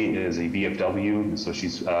property is a VFW, so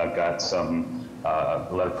she's got some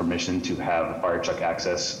letter of permission to have fire truck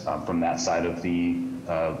access from that side of the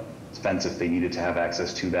fence if they needed to have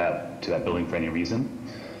access to that building for any reason.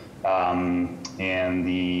 And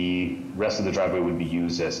the rest of the driveway would be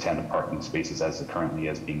used as tandem parking spaces as it currently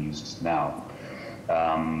is being used now.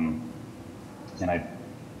 And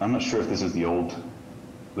I'm not sure if this is the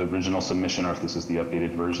original submission or if this is the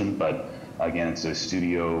updated version, but again, it's a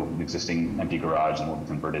studio, existing empty garage, and will be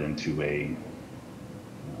converted into a,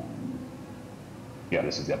 yeah,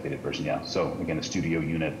 this is the updated version, yeah. So again, a studio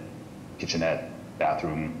unit, kitchenette,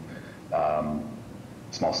 bathroom,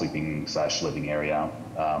 small sleeping / living area,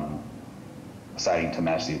 siding to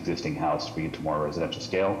match the existing house to bring it to more residential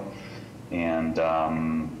scale. And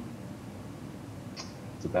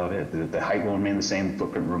that's about it. The height will remain the same, the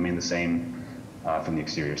footprint will remain the same from the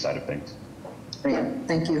exterior side of things. Great,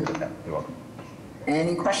 thank you. Yeah, you're welcome.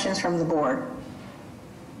 Any questions from the board?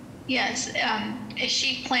 Yes, is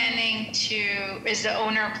the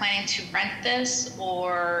owner planning to rent this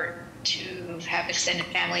or to have extended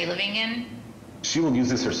family living in? She will use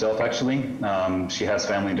this herself, actually. She has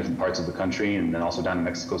family in different parts of the country and then also down in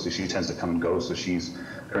Mexico, so she tends to come and go. So she's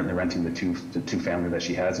currently renting the two family that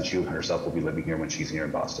she has, and she herself will be living here when she's here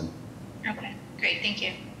in Boston. Okay, great, thank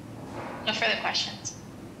you. No further questions.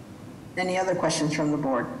 Any other questions from the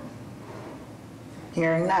board?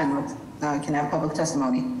 Hearing none, can I have public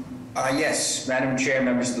testimony? Yes, Madam Chair,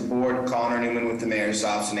 members of the board, Connor Newman with the Mayor's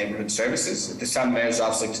Office of Neighborhood Services. At this time, the Mayor's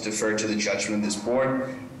Office would like to defer to the judgment of this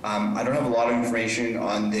board. I don't have a lot of information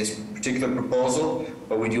on this particular proposal,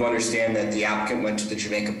 but we do understand that the applicant went to the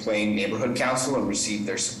Jamaica Plain Neighborhood Council and received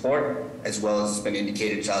their support, as well as it's been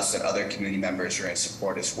indicated to us that other community members are in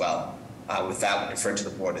support as well. With that, we defer to the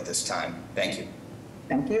board at this time. Thank you.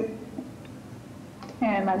 Thank you.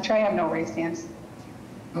 And Madam Chair, I have no raised hands.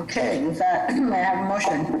 Okay, with that, may I have a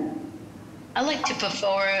motion? I'd like to put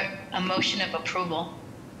forward a motion of approval.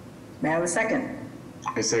 May I have a second?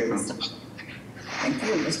 A second. Thank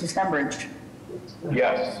you. Mr. Stenbridge?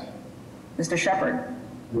 Yes. Mr. Shepherd?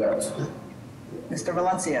 Yes. Mr.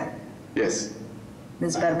 Valencia? Yes.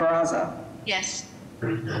 Ms. Barraza? Yes.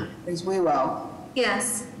 Ms. Wewell?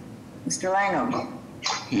 Yes. Mr. Langham?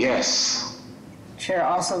 Yes. Chair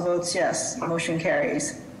also votes yes. Motion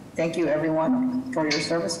carries. Thank you, everyone, for your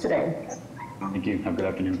service today. Thank you. Have a good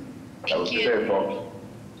afternoon. Thank you. Folks.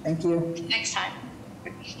 Thank you. Next time.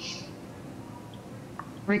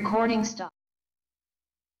 Recording stop.